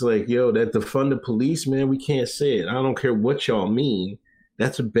 He's like, yo, that defund the police, man, we can't say it. I don't care what y'all mean.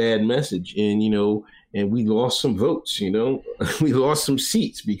 That's a bad message. And, you know, and we lost some votes, you know, we lost some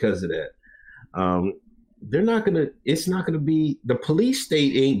seats because of that. It's not gonna be, the police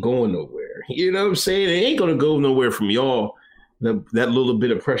state ain't going nowhere. You know what I'm saying? It ain't gonna go nowhere from y'all. That little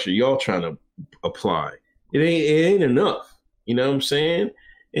bit of pressure y'all trying to apply, it ain't enough. You know what I'm saying?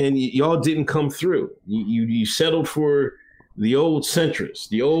 And y'all didn't come through. You settled for the old centrist,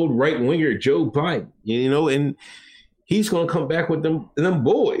 the old right winger Joe Biden. You know, and he's gonna come back with them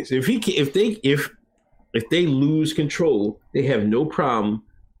boys. If if they lose control, they have no problem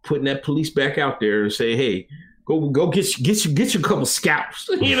putting that police back out there and say, "Hey, go get your couple scalps."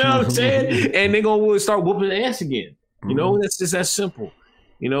 You know what I'm saying? And they're gonna start whooping the ass again. You know, that's just that simple.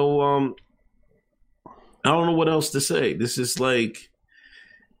 You know, I don't know what else to say. This is like,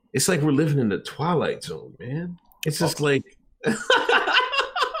 it's like we're living in the Twilight Zone, man. It's just like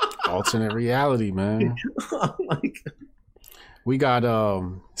alternate reality, man. We got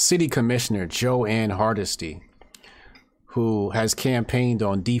City Commissioner Joanne Hardesty, who has campaigned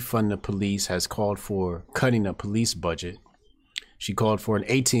on defund the police, has called for cutting the police budget. She called for an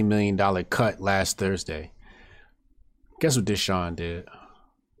 $18 million cut last Thursday. Guess what Deshaun did?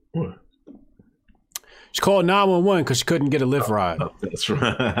 What? She called 911 because she couldn't get a Lyft ride. Oh, that's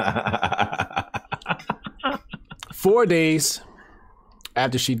right. 4 days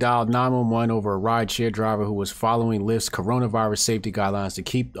after she dialed 911 over a rideshare driver who was following Lyft's coronavirus safety guidelines to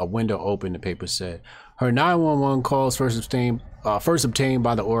keep a window open, the paper said. Her 911 calls first obtained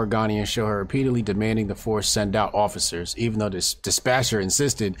by the Oregonian show her repeatedly demanding the force send out officers, even though the dispatcher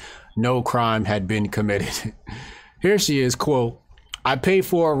insisted no crime had been committed. Here she is, quote, "I paid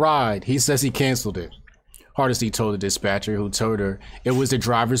for a ride. He says he canceled it." Hardesty told the dispatcher, who told her it was the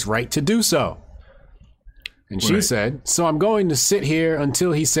driver's right to do so. And she said, "So I'm going to sit here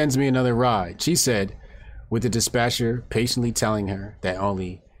until he sends me another ride," she said, with the dispatcher patiently telling her that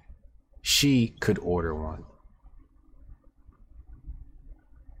only she could order one.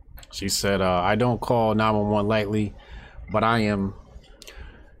 She said, "I don't call 911 lightly, but I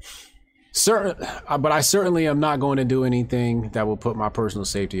certainly am not going to do anything that will put my personal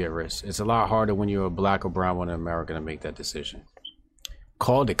safety at risk. It's a lot harder when you're a black or brown woman in America to make that decision."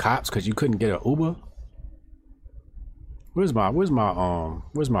 Called the cops because you couldn't get an Uber? Where's my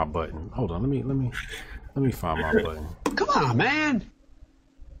button? Hold on, let me find my button. Come on, man.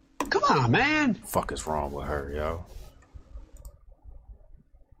 Come on, man. Fuck is wrong with her, yo?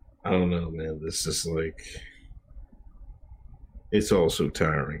 I don't know, man. This is like, it's all so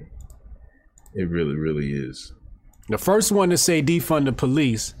tiring. It really, really is. The first one to say defund the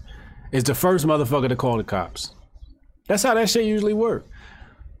police is the first motherfucker to call the cops. That's how that shit usually works.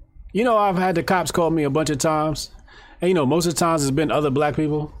 You know, I've had the cops call me a bunch of times. And you know, most of the times it's been other black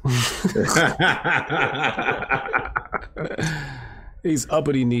people. These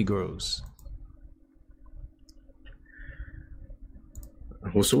uppity Negroes.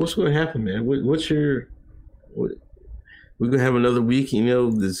 Well, so what's going to happen, man? We're going to have another week, you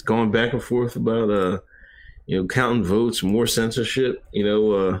know, that's going back and forth about, you know, counting votes, more censorship. You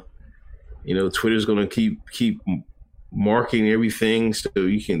know, Twitter's going to keep marking everything so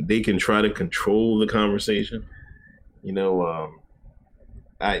they can try to control the conversation. You know,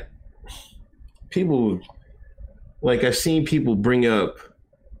 I've seen people bring up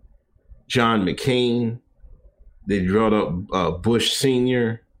John McCain. They brought up Bush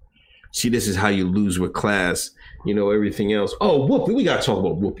Sr. See, this is how you lose with class. You know, everything else. Oh, Whoopi, we got to talk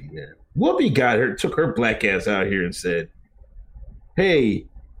about Whoopi, man. Whoopi took her black ass out here and said, "Hey,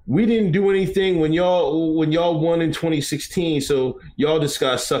 we didn't do anything when y'all won in 2016, so y'all just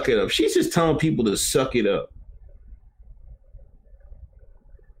got to suck it up." She's just telling people to suck it up.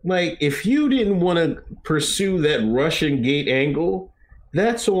 Like, if you didn't want to pursue that Russian gate angle,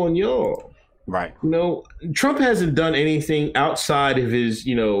 that's on y'all. Right. You know, Trump hasn't done anything outside of his,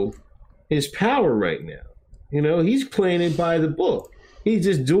 you know, his power right now. You know, he's playing it by the book. He's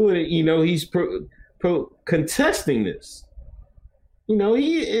just doing it, you know, he's contesting this. You know,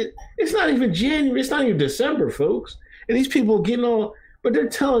 it's not even January, it's not even December, folks. And these people are getting all, but they're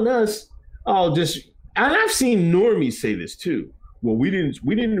telling us, and I've seen normies say this too. Well, we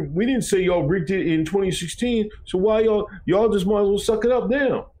didn't say y'all rigged it in 2016, so why y'all just might as well suck it up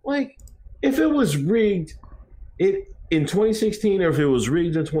now? Like, if it was rigged in 2016 or if it was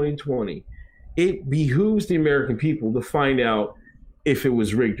rigged in 2020, it behooves the American people to find out if it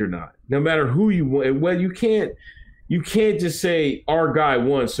was rigged or not. No matter who you want, well, you can't just say our guy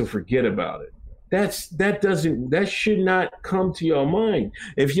won, so forget about it. That should not come to your mind.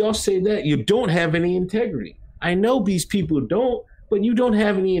 If y'all say that, you don't have any integrity. I know these people don't, but you don't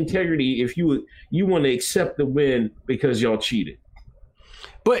have any integrity if you want to accept the win because y'all cheated.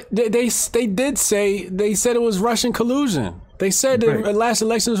 But they said it was Russian collusion. They said the last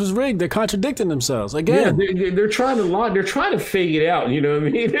elections was rigged. They're contradicting themselves again. Yeah, they're trying to lie. They're trying to fake it out. You know what I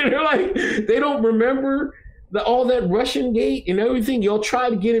mean? They're like, they don't remember all that Russian gate and everything. Y'all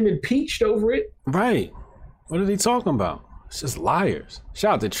tried to get him impeached over it. Right. What are they talking about? It's just liars.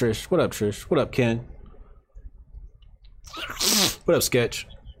 Shout out to Trish. What up, Trish? What up, Ken? What up, Sketch?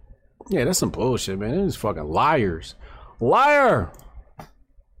 Yeah, that's some bullshit, man. They're just fucking liars. Liar!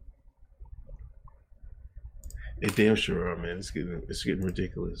 They damn sure are, man. It's getting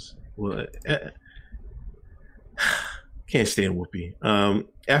ridiculous. Well, can't stand Whoopi.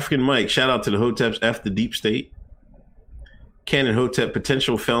 African Mike, shout out to the Hoteps after the Deep State. Canon Hotep,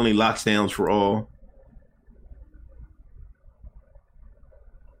 potential felony lockdowns for all.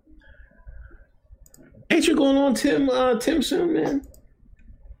 Ain't you going on Tim soon, man?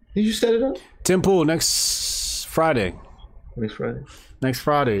 Did you set it up? Tim Pool next Friday. Next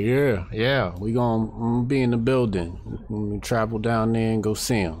Friday, yeah. We gonna be in the building. We travel down there and go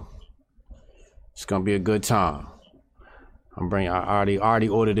see him. It's gonna be a good time. I already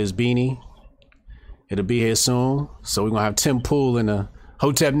ordered his beanie. It'll be here soon. So we're gonna have Tim Pool in a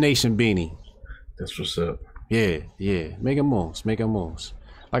Hotep Nation beanie. That's what's up. Yeah. Making moves.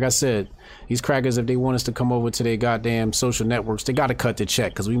 Like I said, these crackers, if they want us to come over to their goddamn social networks, they gotta cut the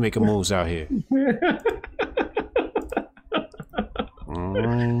check because we making moves out here.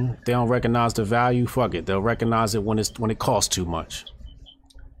 They don't recognize the value. Fuck it. They'll recognize it when it costs too much.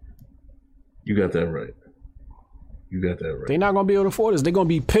 You got that right. They're not gonna be able to afford us. They're gonna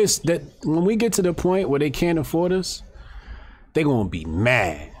be pissed that when we get to the point where they can't afford us, they're gonna be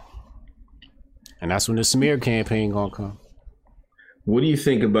mad. And that's when the smear campaign gonna come. What do you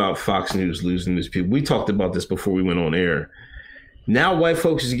think about Fox News losing these people? We talked about this before we went on air. Now white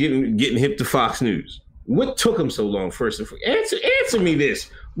folks is getting hip to Fox News. What took them so long? First and foremost, answer me this: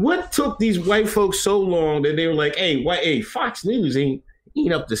 what took these white folks so long that they were like, "Hey, Fox News ain't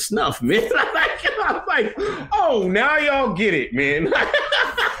up to snuff, man"? I'm like, oh, now y'all get it, man.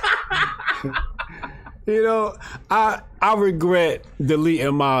 You know, I regret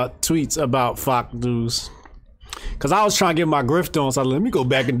deleting my tweets about Fox News because I was trying to get my grift on. So let me go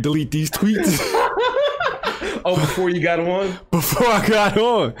back and delete these tweets. Oh, before you got on? Before I got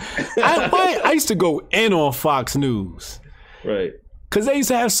on. I used to go in on Fox News. Right. Because they used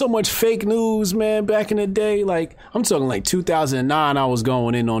to have so much fake news, man, back in the day. Like, I'm talking like 2009, I was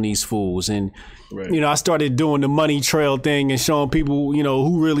going in on these fools. And, right. I started doing the money trail thing and showing people,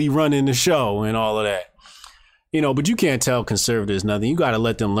 who really running the show and all of that. But you can't tell conservatives nothing. You got to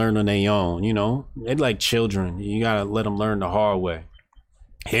let them learn on their own, They're like children. You got to let them learn the hard way.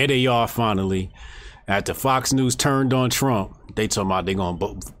 Here they are finally. After Fox News turned on Trump, they talking about they going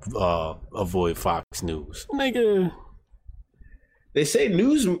to avoid Fox News. Nigga. They say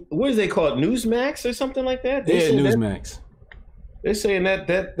what do they call it? Newsmax or something like that? Newsmax. They're saying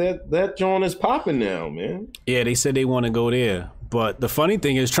that joint is popping now, man. Yeah, they said they want to go there. But the funny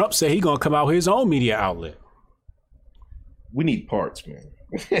thing is Trump said he going to come out with his own media outlet. We need parts, man.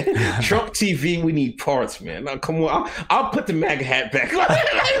 Trump TV, we need parts, man. Now, come on. I'll put the MAGA hat back.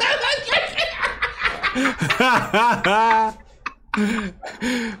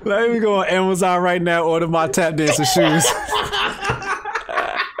 Let me go on Amazon right now, order my tap dancer shoes.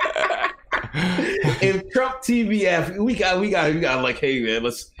 If Trump TV app, we got like, hey man,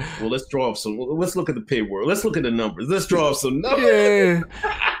 let's draw up some. Let's look at the paperwork. Let's look at the numbers. Let's draw up some numbers.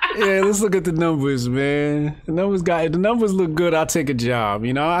 Yeah. Let's look at the numbers, man. The numbers look good. I'll take a job.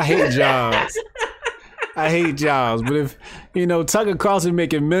 I hate jobs. But if Tucker Carlson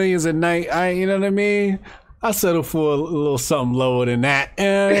making millions a night, you know what I mean? I settle for a little something lower than that.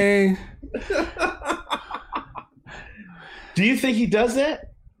 Do you think he does that?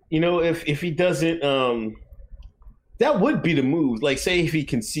 If he doesn't, that would be the move. Like, say if he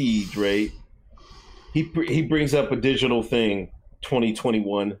concedes, right? He brings up a digital thing,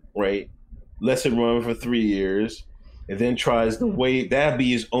 2021, right? Lets it run for 3 years, and then tries to wait. That'd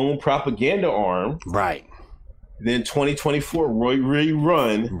be his own propaganda arm, right? Then 2024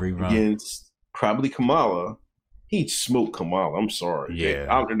 rerun against probably Kamala. He'd smoke Kamala. I'm sorry. Yeah.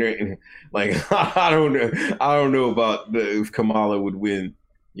 I don't know about if Kamala would win.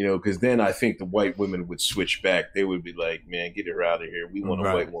 Because then I think the white women would switch back. They would be like, man, get her out of here. We want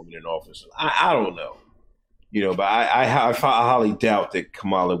a white woman in office. I don't know. But I highly doubt that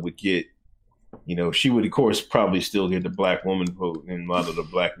Kamala would get, she would, of course, probably still get the black woman vote and a lot of the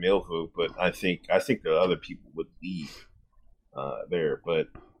black male vote. But I think the other people would leave there. But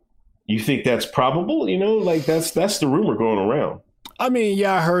you think that's probable? That's the rumor going around. I mean,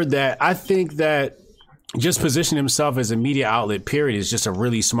 yeah, I heard that. I think that just position himself as a media outlet, period, is just a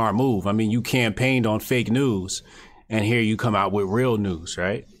really smart move. I mean, you campaigned on fake news, and here you come out with real news,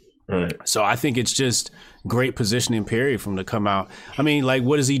 right? Right. So I think it's just great positioning, period, for him to come out. I mean, like,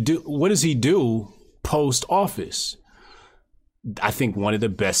 what does he do? What does he do post office? I think one of the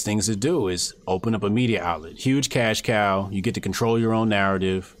best things to do is open up a media outlet, huge cash cow. You get to control your own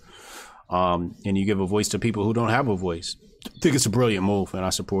narrative, and you give a voice to people who don't have a voice. I think it's a brilliant move, and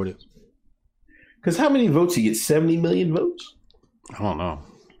I support it. Because how many votes he get? 70 million votes? I don't know.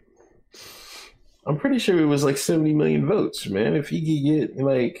 I'm pretty sure it was like 70 million votes, man. If he could get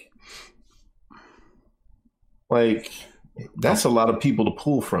like that's a lot of people to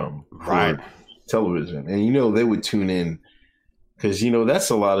pull from for television. And they would tune in because that's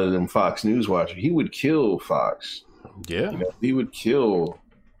a lot of them Fox News watchers. He would kill Fox. Yeah. He would kill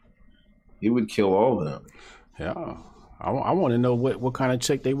all of them. Yeah. I want to know what kind of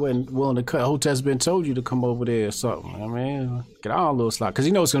check they weren't willing to cut. Hotep's been told you to come over there or something. I mean, get our little slot. Because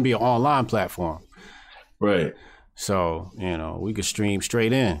it's going to be an online platform. Right. So, we could stream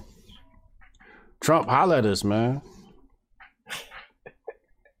straight in. Trump, holler at us, man.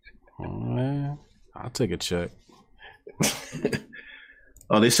 Oh, man. I'll take a check.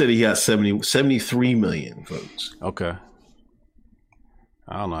 Oh, they said he got 73 million votes. Okay.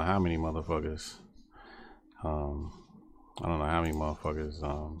 I don't know how many motherfuckers. I don't know how many motherfuckers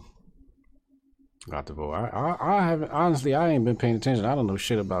got to vote. I haven't, honestly, I ain't been paying attention. I don't know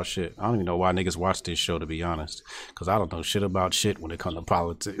shit about shit. I don't even know why niggas watch this show, to be honest, because I don't know shit about shit when it comes to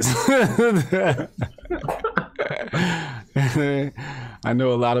politics. I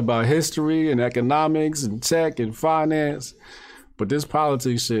know a lot about history and economics and tech and finance, but this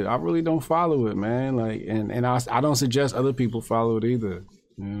politics shit, I really don't follow it, man. Like, and I don't suggest other people follow it either.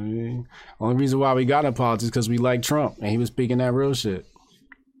 You know what I mean? Only reason why we got in politics because we like Trump and he was speaking that real shit.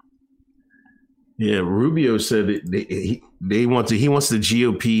 Yeah, Rubio said he wants the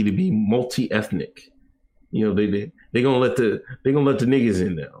GOP to be multi-ethnic. They gonna let the niggas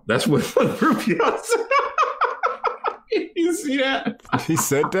in now. That's what Rubio said. You see that? He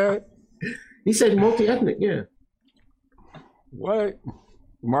said that? He said multi-ethnic. Yeah. What?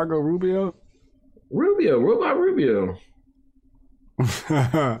 Marco Rubio? What about Rubio?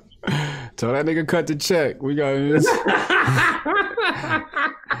 Tell that nigga cut the check. We got this.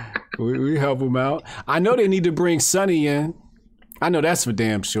 we help him out. I know they need to bring Sonny in. I know that's for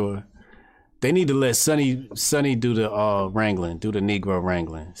damn sure. They need to let Sonny do the wrangling, do the Negro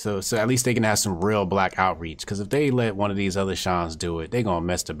wrangling. So at least they can have some real black outreach. Because if they let one of these other Seans do it, they gonna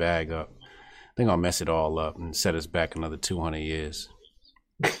mess the bag up. They gonna mess it all up and set us back another 200 years.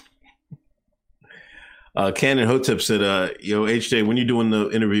 Canon Hotep said, HJ, when you doing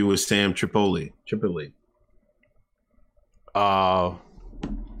the interview with Sam Tripoli? Hold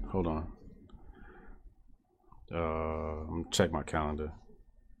on. I'm gonna check my calendar.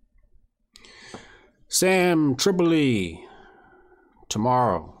 Sam Tripoli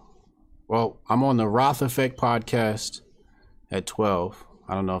tomorrow. Well, I'm on the Roth Effect podcast at 12.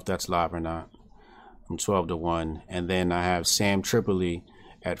 I don't know if that's live or not. From 12 to 1. And then I have Sam Tripoli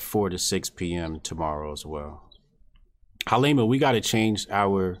at 4 to 6 p.m. tomorrow as well. Halima, we got to change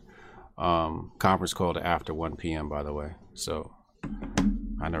our conference call to after 1 p.m., by the way. So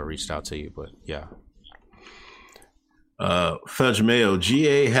I never reached out to you, but yeah. Fudge Mayo,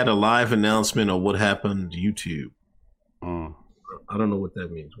 GA had a live announcement on what happened to YouTube. I don't know what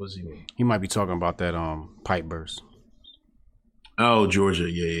that means. What does he mean? He might be talking about that pipe burst. Oh, Georgia.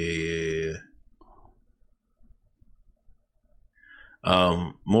 Yeah.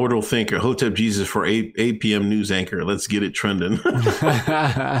 Mortal Thinker, Hotep Jesus for 8 p.m. news anchor. Let's get it trending.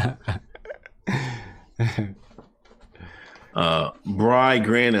 Bry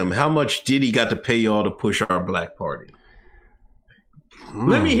Granham, how much did he got to pay y'all to push our black party?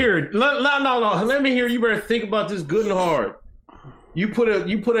 Let me hear it. No. Let me hear. You better think about this good and hard. You put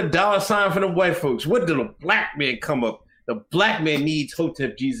a dollar sign for the white folks. What did the black man come up? The black man needs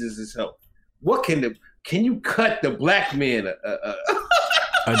Hotep Jesus' help. What can you cut the black man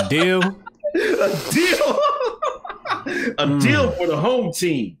a deal? A deal for the home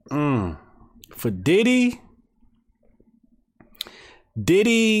team. For Diddy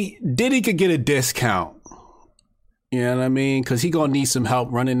could get a discount. You know what I mean? Because he gonna need some help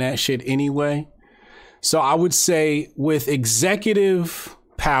running that shit anyway. So I would say with executive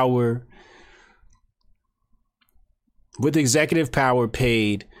power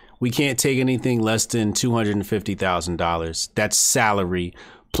paid, we can't take anything less than $250,000. That's salary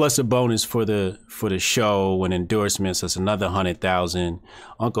plus a bonus for the show and endorsements. That's another $100,000.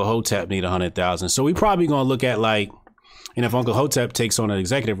 Uncle Hotep need $100,000. So we probably gonna look at and if Uncle Hotep takes on an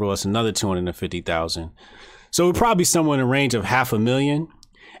executive role, it's another $250,000. So we're probably somewhere in the range of $500,000.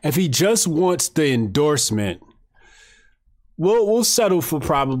 If he just wants the endorsement, we'll settle for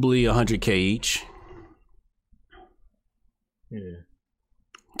probably $100K each. Yeah.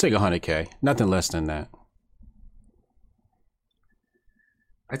 Take $100K, nothing less than that.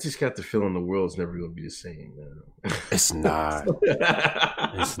 I just got the feeling the world's never going to be the same, man. It's not.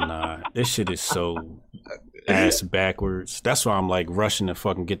 It's not. This shit is so ass backwards. That's why I'm rushing to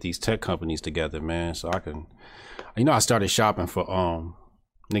fucking get these tech companies together, man. So I can, I started shopping for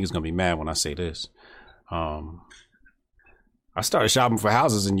Niggas gonna be mad when I say this. I started shopping for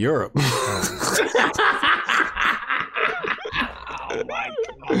houses in Europe.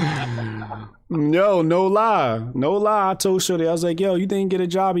 Yo, no lie. I told Shorty, I was like, yo, you didn't get a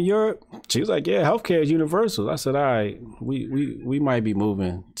job in Europe? She was like, yeah, healthcare is universal. I said, all right, we might be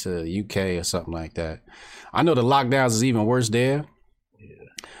moving to UK or something like that. I know the lockdowns is even worse there.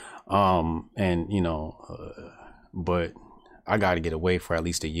 And you know, but I got to get away for at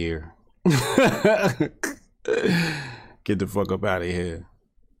least a year. Get the fuck up out of here.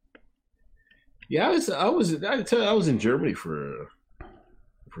 Yeah, I was in Germany for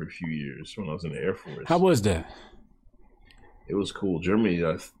a few years when I was in the Air Force. How was that? It was cool. Germany,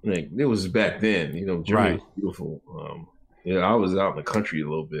 I think it was back then. You know, Germany was beautiful. I was out in the country a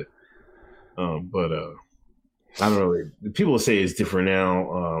little bit, but I don't know. People say it's different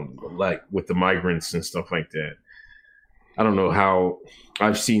now, like with the migrants and stuff like that. I don't know how.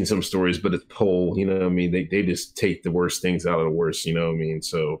 I've seen some stories, but it's Pole. You know what I mean? They just take the worst things out of the worst. You know what I mean?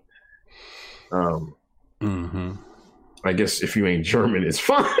 So, I guess if you ain't German, it's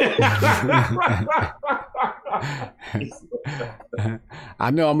fine.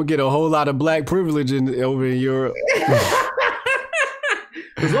 I know I'm gonna get a whole lot of black privilege over in Europe.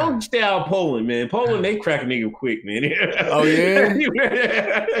 As long as you stay out of Poland, man. Poland, they crack a nigga quick, man. Oh yeah.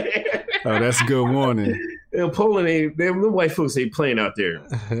 Oh, that's a good warning. Poland, the white folks ain't playing out there.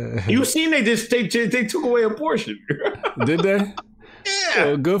 You seen they took away abortion. Did they? Yeah.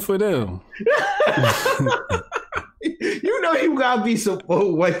 Well, good for them. You know you gotta be some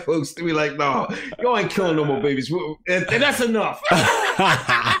old white folks to be like, no, you ain't killing no more babies. And that's enough.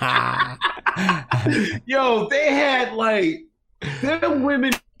 Yo, they had like, them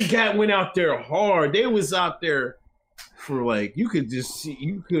women went out there hard. They was out there for like, you couldn't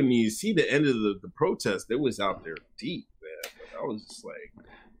even see the end of the protest. They was out there deep, man. I was just like,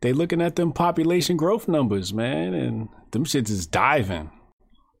 they looking at them population growth numbers, man, and them shits is diving.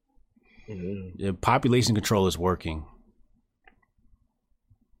 Yeah, population control is working.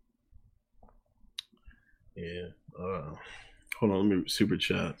 Yeah. Hold on, let me super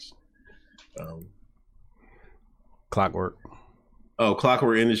chats. Clockwork. Oh,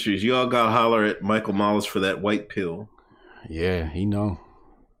 Clockwork Industries. You all got to holler at Michael Mollis for that white pill. Yeah, he know.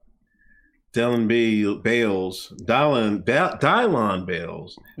 Dylan Bales. Dylan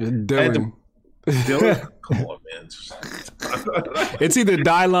Bales. Dylan. Dylan? Come on, man. It's either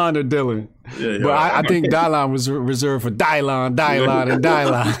Dylon or Dylan. Yeah, but I think Dylon was reserved for Dylon, and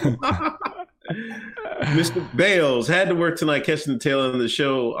Dylon. Mr. Bales had to work tonight, catching the tail end of the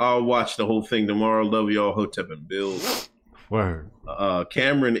show. I'll watch the whole thing tomorrow. Love y'all, Hotep and Bill. Word.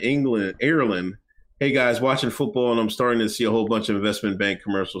 Cameron, Ireland. Hey guys, watching football, and I'm starting to see a whole bunch of investment bank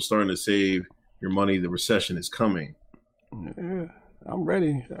commercials starting to save your money. The recession is coming. Yeah, I'm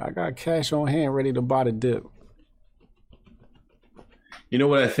ready. I got cash on hand, ready to buy the dip. You know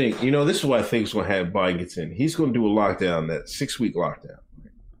what I think? You know, this is what I think is going to have Biden gets in. He's going to do a lockdown, that 6-week lockdown.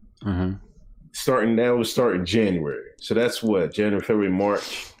 Mm-hmm. That will start in January. So that's what, January, February,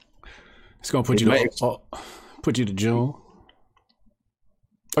 March. It's going to put you to June.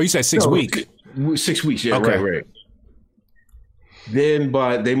 Oh, you said 6 weeks. 6 weeks, yeah, okay. Right. Then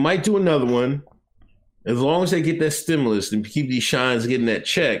they might do another one. As long as they get that stimulus and keep these shines getting that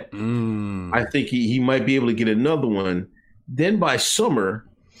check, I think he might be able to get another one. Then by summer,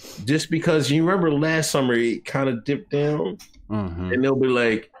 just because you remember last summer, it kind of dipped down. Mm-hmm. And they'll be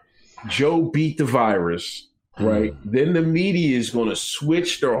like, Joe beat the virus, right? Then the media is going to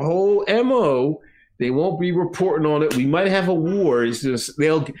switch their whole MO. They won't be reporting on it. We might have a war. It's just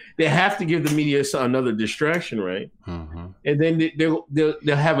they have to give the media another distraction, right? Mm-hmm. And then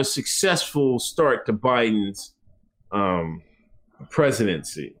they'll have a successful start to Biden's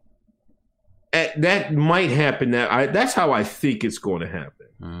presidency. That might happen. That's how I think it's going to happen.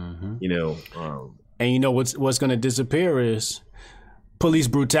 Mm-hmm. You know, and you know what's going to disappear is police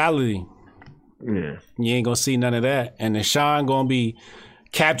brutality. Yeah, you ain't gonna see none of that, and the Sean gonna be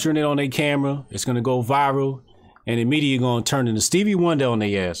capturing it on their camera. It's gonna go viral, and the media gonna turn into Stevie Wonder on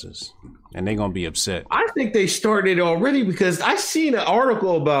their asses, and they're gonna be upset. I think they started already because I seen an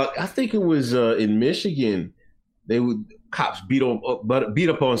article about. I think it was in Michigan. Cops beat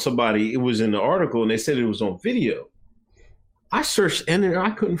up on somebody. It was in the article, and they said it was on video. I searched and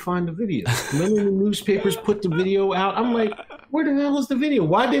I couldn't find the video. Many of the newspapers put the video out. I'm like, where the hell is the video?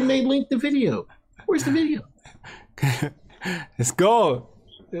 Why didn't they link the video? Where's the video? It's gone.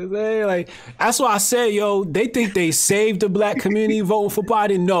 Like, that's why I said, yo, they think they saved the black community voting for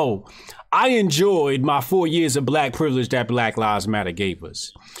Biden. No, I enjoyed my 4 years of black privilege that Black Lives Matter gave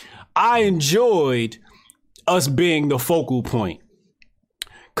us. I enjoyed us being the focal point.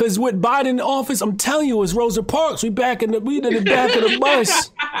 Cause with Biden in office, I'm telling you, it's Rosa Parks. We in the back of the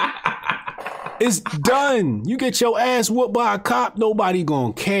bus. It's done. You get your ass whooped by a cop, nobody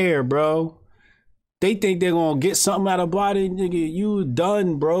gonna care, bro. They think they're gonna get something out of Biden, nigga. You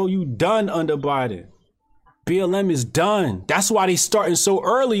done, bro. You done under Biden. BLM is done. That's why they starting so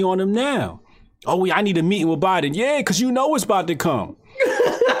early on him now. Oh, I need a meeting with Biden. Yeah, because you know it's about to come.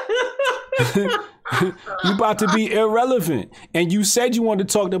 You about to be irrelevant. And you said you wanted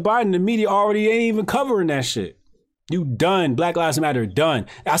to talk to Biden. The media already ain't even covering that shit. You done. Black Lives Matter done.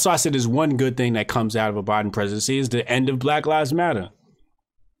 That's why I said there's one good thing that comes out of a Biden presidency is the end of Black Lives Matter.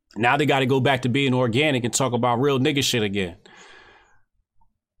 Now they got to go back to being organic and talk about real nigga shit again.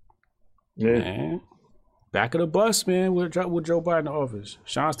 Yeah. Man. Back of the bus, man, with Joe Biden in office.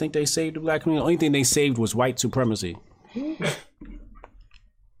 Sean think they saved the black community. The only thing they saved was white supremacy.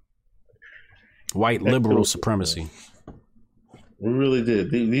 White liberal supremacy. We really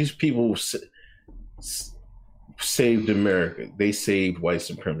did. These people saved America. They saved white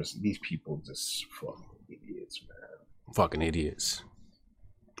supremacy. These people just fucking idiots, man. Fucking idiots.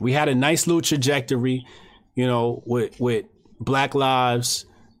 We had a nice little trajectory, you know, with Black Lives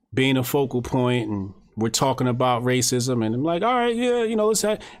being a focal point, and we're talking about racism, and I'm like, all right, yeah, you know, let's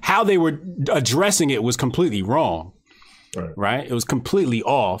have, how they were addressing it was completely wrong, right? It was completely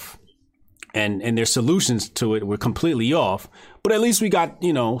off, and their solutions to it were completely off. But at least we got,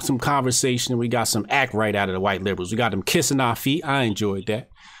 you know, some conversation, and we got some act right out of the white liberals. We got them kissing our feet. I enjoyed that.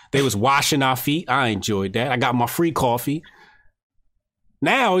 They was washing our feet. I enjoyed that. I got my free coffee.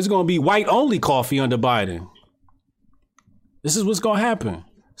 Now it's going to be white only coffee under Biden. This is what's going to happen.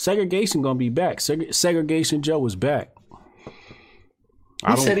 Segregation going to be back. Segregation Joe is back.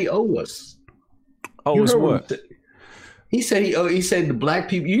 He said he owed us. Oh, us what? He said he said the black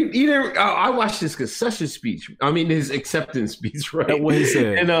people. You never. I watched his concession speech. I mean his acceptance speech, right? That's what he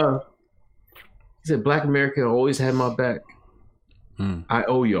said. And he said, "Black America always had my back. I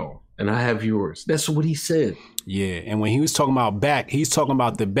owe y'all, and I have yours." That's what he said. Yeah, and when he was talking about back, he's talking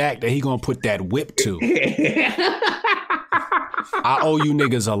about the back that he gonna put that whip to. I owe you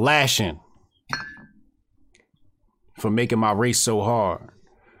niggas a lashing for making my race so hard.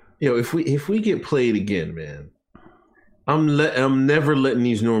 Yo, if we get played again, man, I'm never letting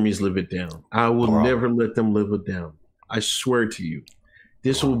these normies live it down. I will never let them live it down. I swear to you,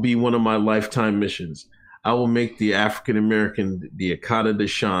 this will be one of my lifetime missions. I will make the African American the Akata to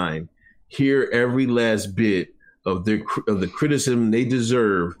shine. Hear every last bit of the criticism they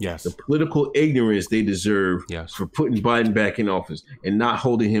deserve, the political ignorance they deserve for putting Biden back in office and not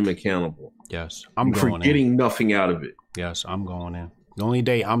holding him accountable. Yes, I'm going for getting nothing out of it. Yes, I'm going in. The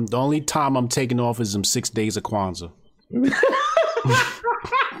only time I'm taking off is them 6 days of Kwanzaa.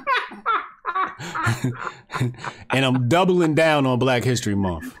 And I'm doubling down on Black History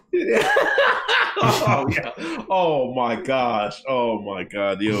Month. Oh yeah! Oh my gosh! Oh my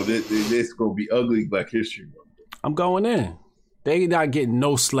God! Yo, this gonna be ugly Black History Month. I'm going in. They not getting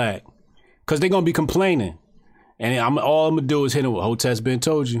no slack because they're gonna be complaining, and all I'm gonna do is hit them with Hotep's been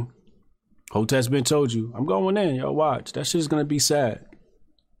told you. Hotep's been told you. I'm going in. Yo, watch. That shit's gonna be sad.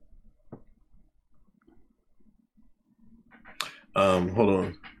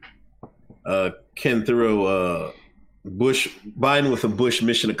 Hold on. Ken Thoreau, Biden with a Bush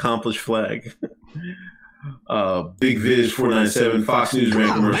mission accomplished flag. Big Viz 497 Fox News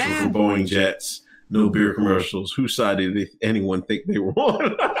ran commercials for Boeing jets. No beer commercials. Whose side did anyone think they were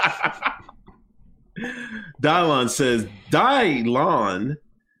on? Dylan says, Dylan,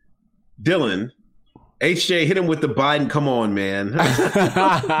 HJ, hit him with the Biden. Come on, man.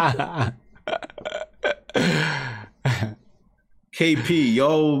 KP,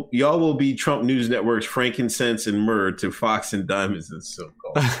 y'all will be Trump News Network's frankincense and myrrh to Fox and Diamonds and Silk.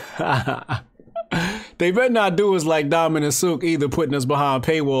 They better not do us like Diamond and Silk either, putting us behind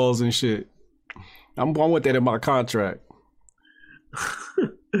paywalls and shit. I'm going with that in my contract.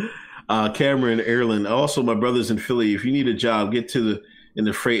 Cameron Erland. Also, my brothers in Philly, if you need a job, get in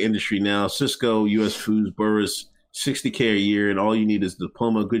the freight industry now. Cisco, U.S. Foods, Burris, $60K a year, and all you need is a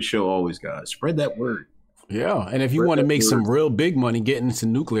diploma. Good show always, guys. Spread that word. Yeah, and if you want to make some real big money, get into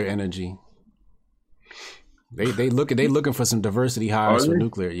nuclear energy. They looking for some diversity hires for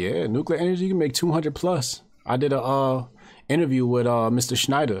nuclear. Yeah, nuclear energy, you can make 200 plus. I did a interview with Mr.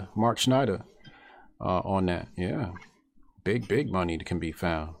 Schneider, Mark Schneider, on that. Yeah, big money can be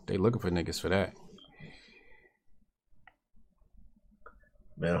found. They looking for niggas for that.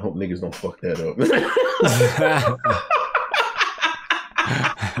 Man, I hope niggas don't fuck that up.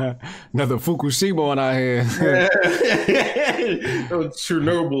 Another Fukushima on our hands.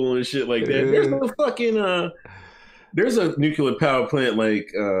 Chernobyl and shit like that. There's no fucking There's a nuclear power plant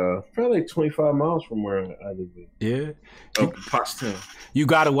probably like 25 miles from where I live. Yeah. Pottstown. You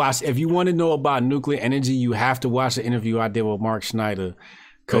got to watch. If you want to know about nuclear energy, you have to watch the interview I did with Mark Schneider,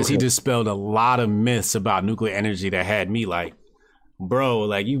 because he dispelled a lot of myths about nuclear energy that had me like, bro,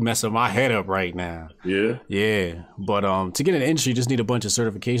 like you messing my head up right now. Yeah. Yeah. But to get in the industry, you just need a bunch of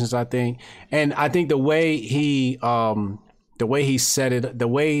certifications, I think. And I think the way he said it, the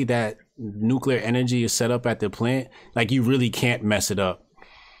way that nuclear energy is set up at the plant, like you really can't mess it up.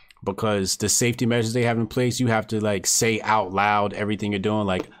 Because the safety measures they have in place, you have to like say out loud everything you're doing.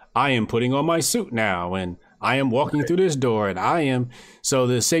 Like, I am putting on my suit now, and I am walking through this door, and I am. So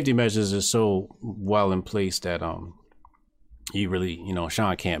the safety measures are so well in place that you really,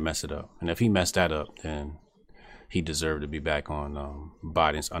 Sean can't mess it up. And if he messed that up, then he deserved to be back on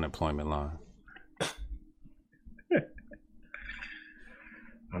Biden's unemployment line.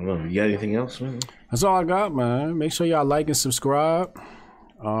 I don't know. You got anything else, man? That's all I got, man. Make sure y'all like and subscribe.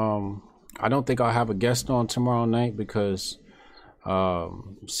 I don't think I'll have a guest on tomorrow night because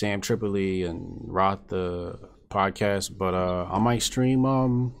Sam Tripoli and Roth the podcast, but I might stream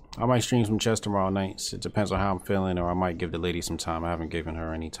some chess tomorrow night. It depends on how I'm feeling, or I might give the lady some time. I haven't given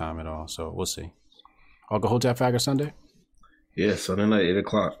her any time at all, so we'll see. Uncle Hotep Fagger Sunday? Yeah, Sunday night, 8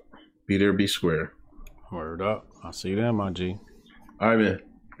 o'clock. Be there, be square. Word up. I'll see you then, my G. All right, man.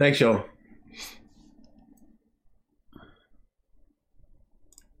 Thanks, y'all.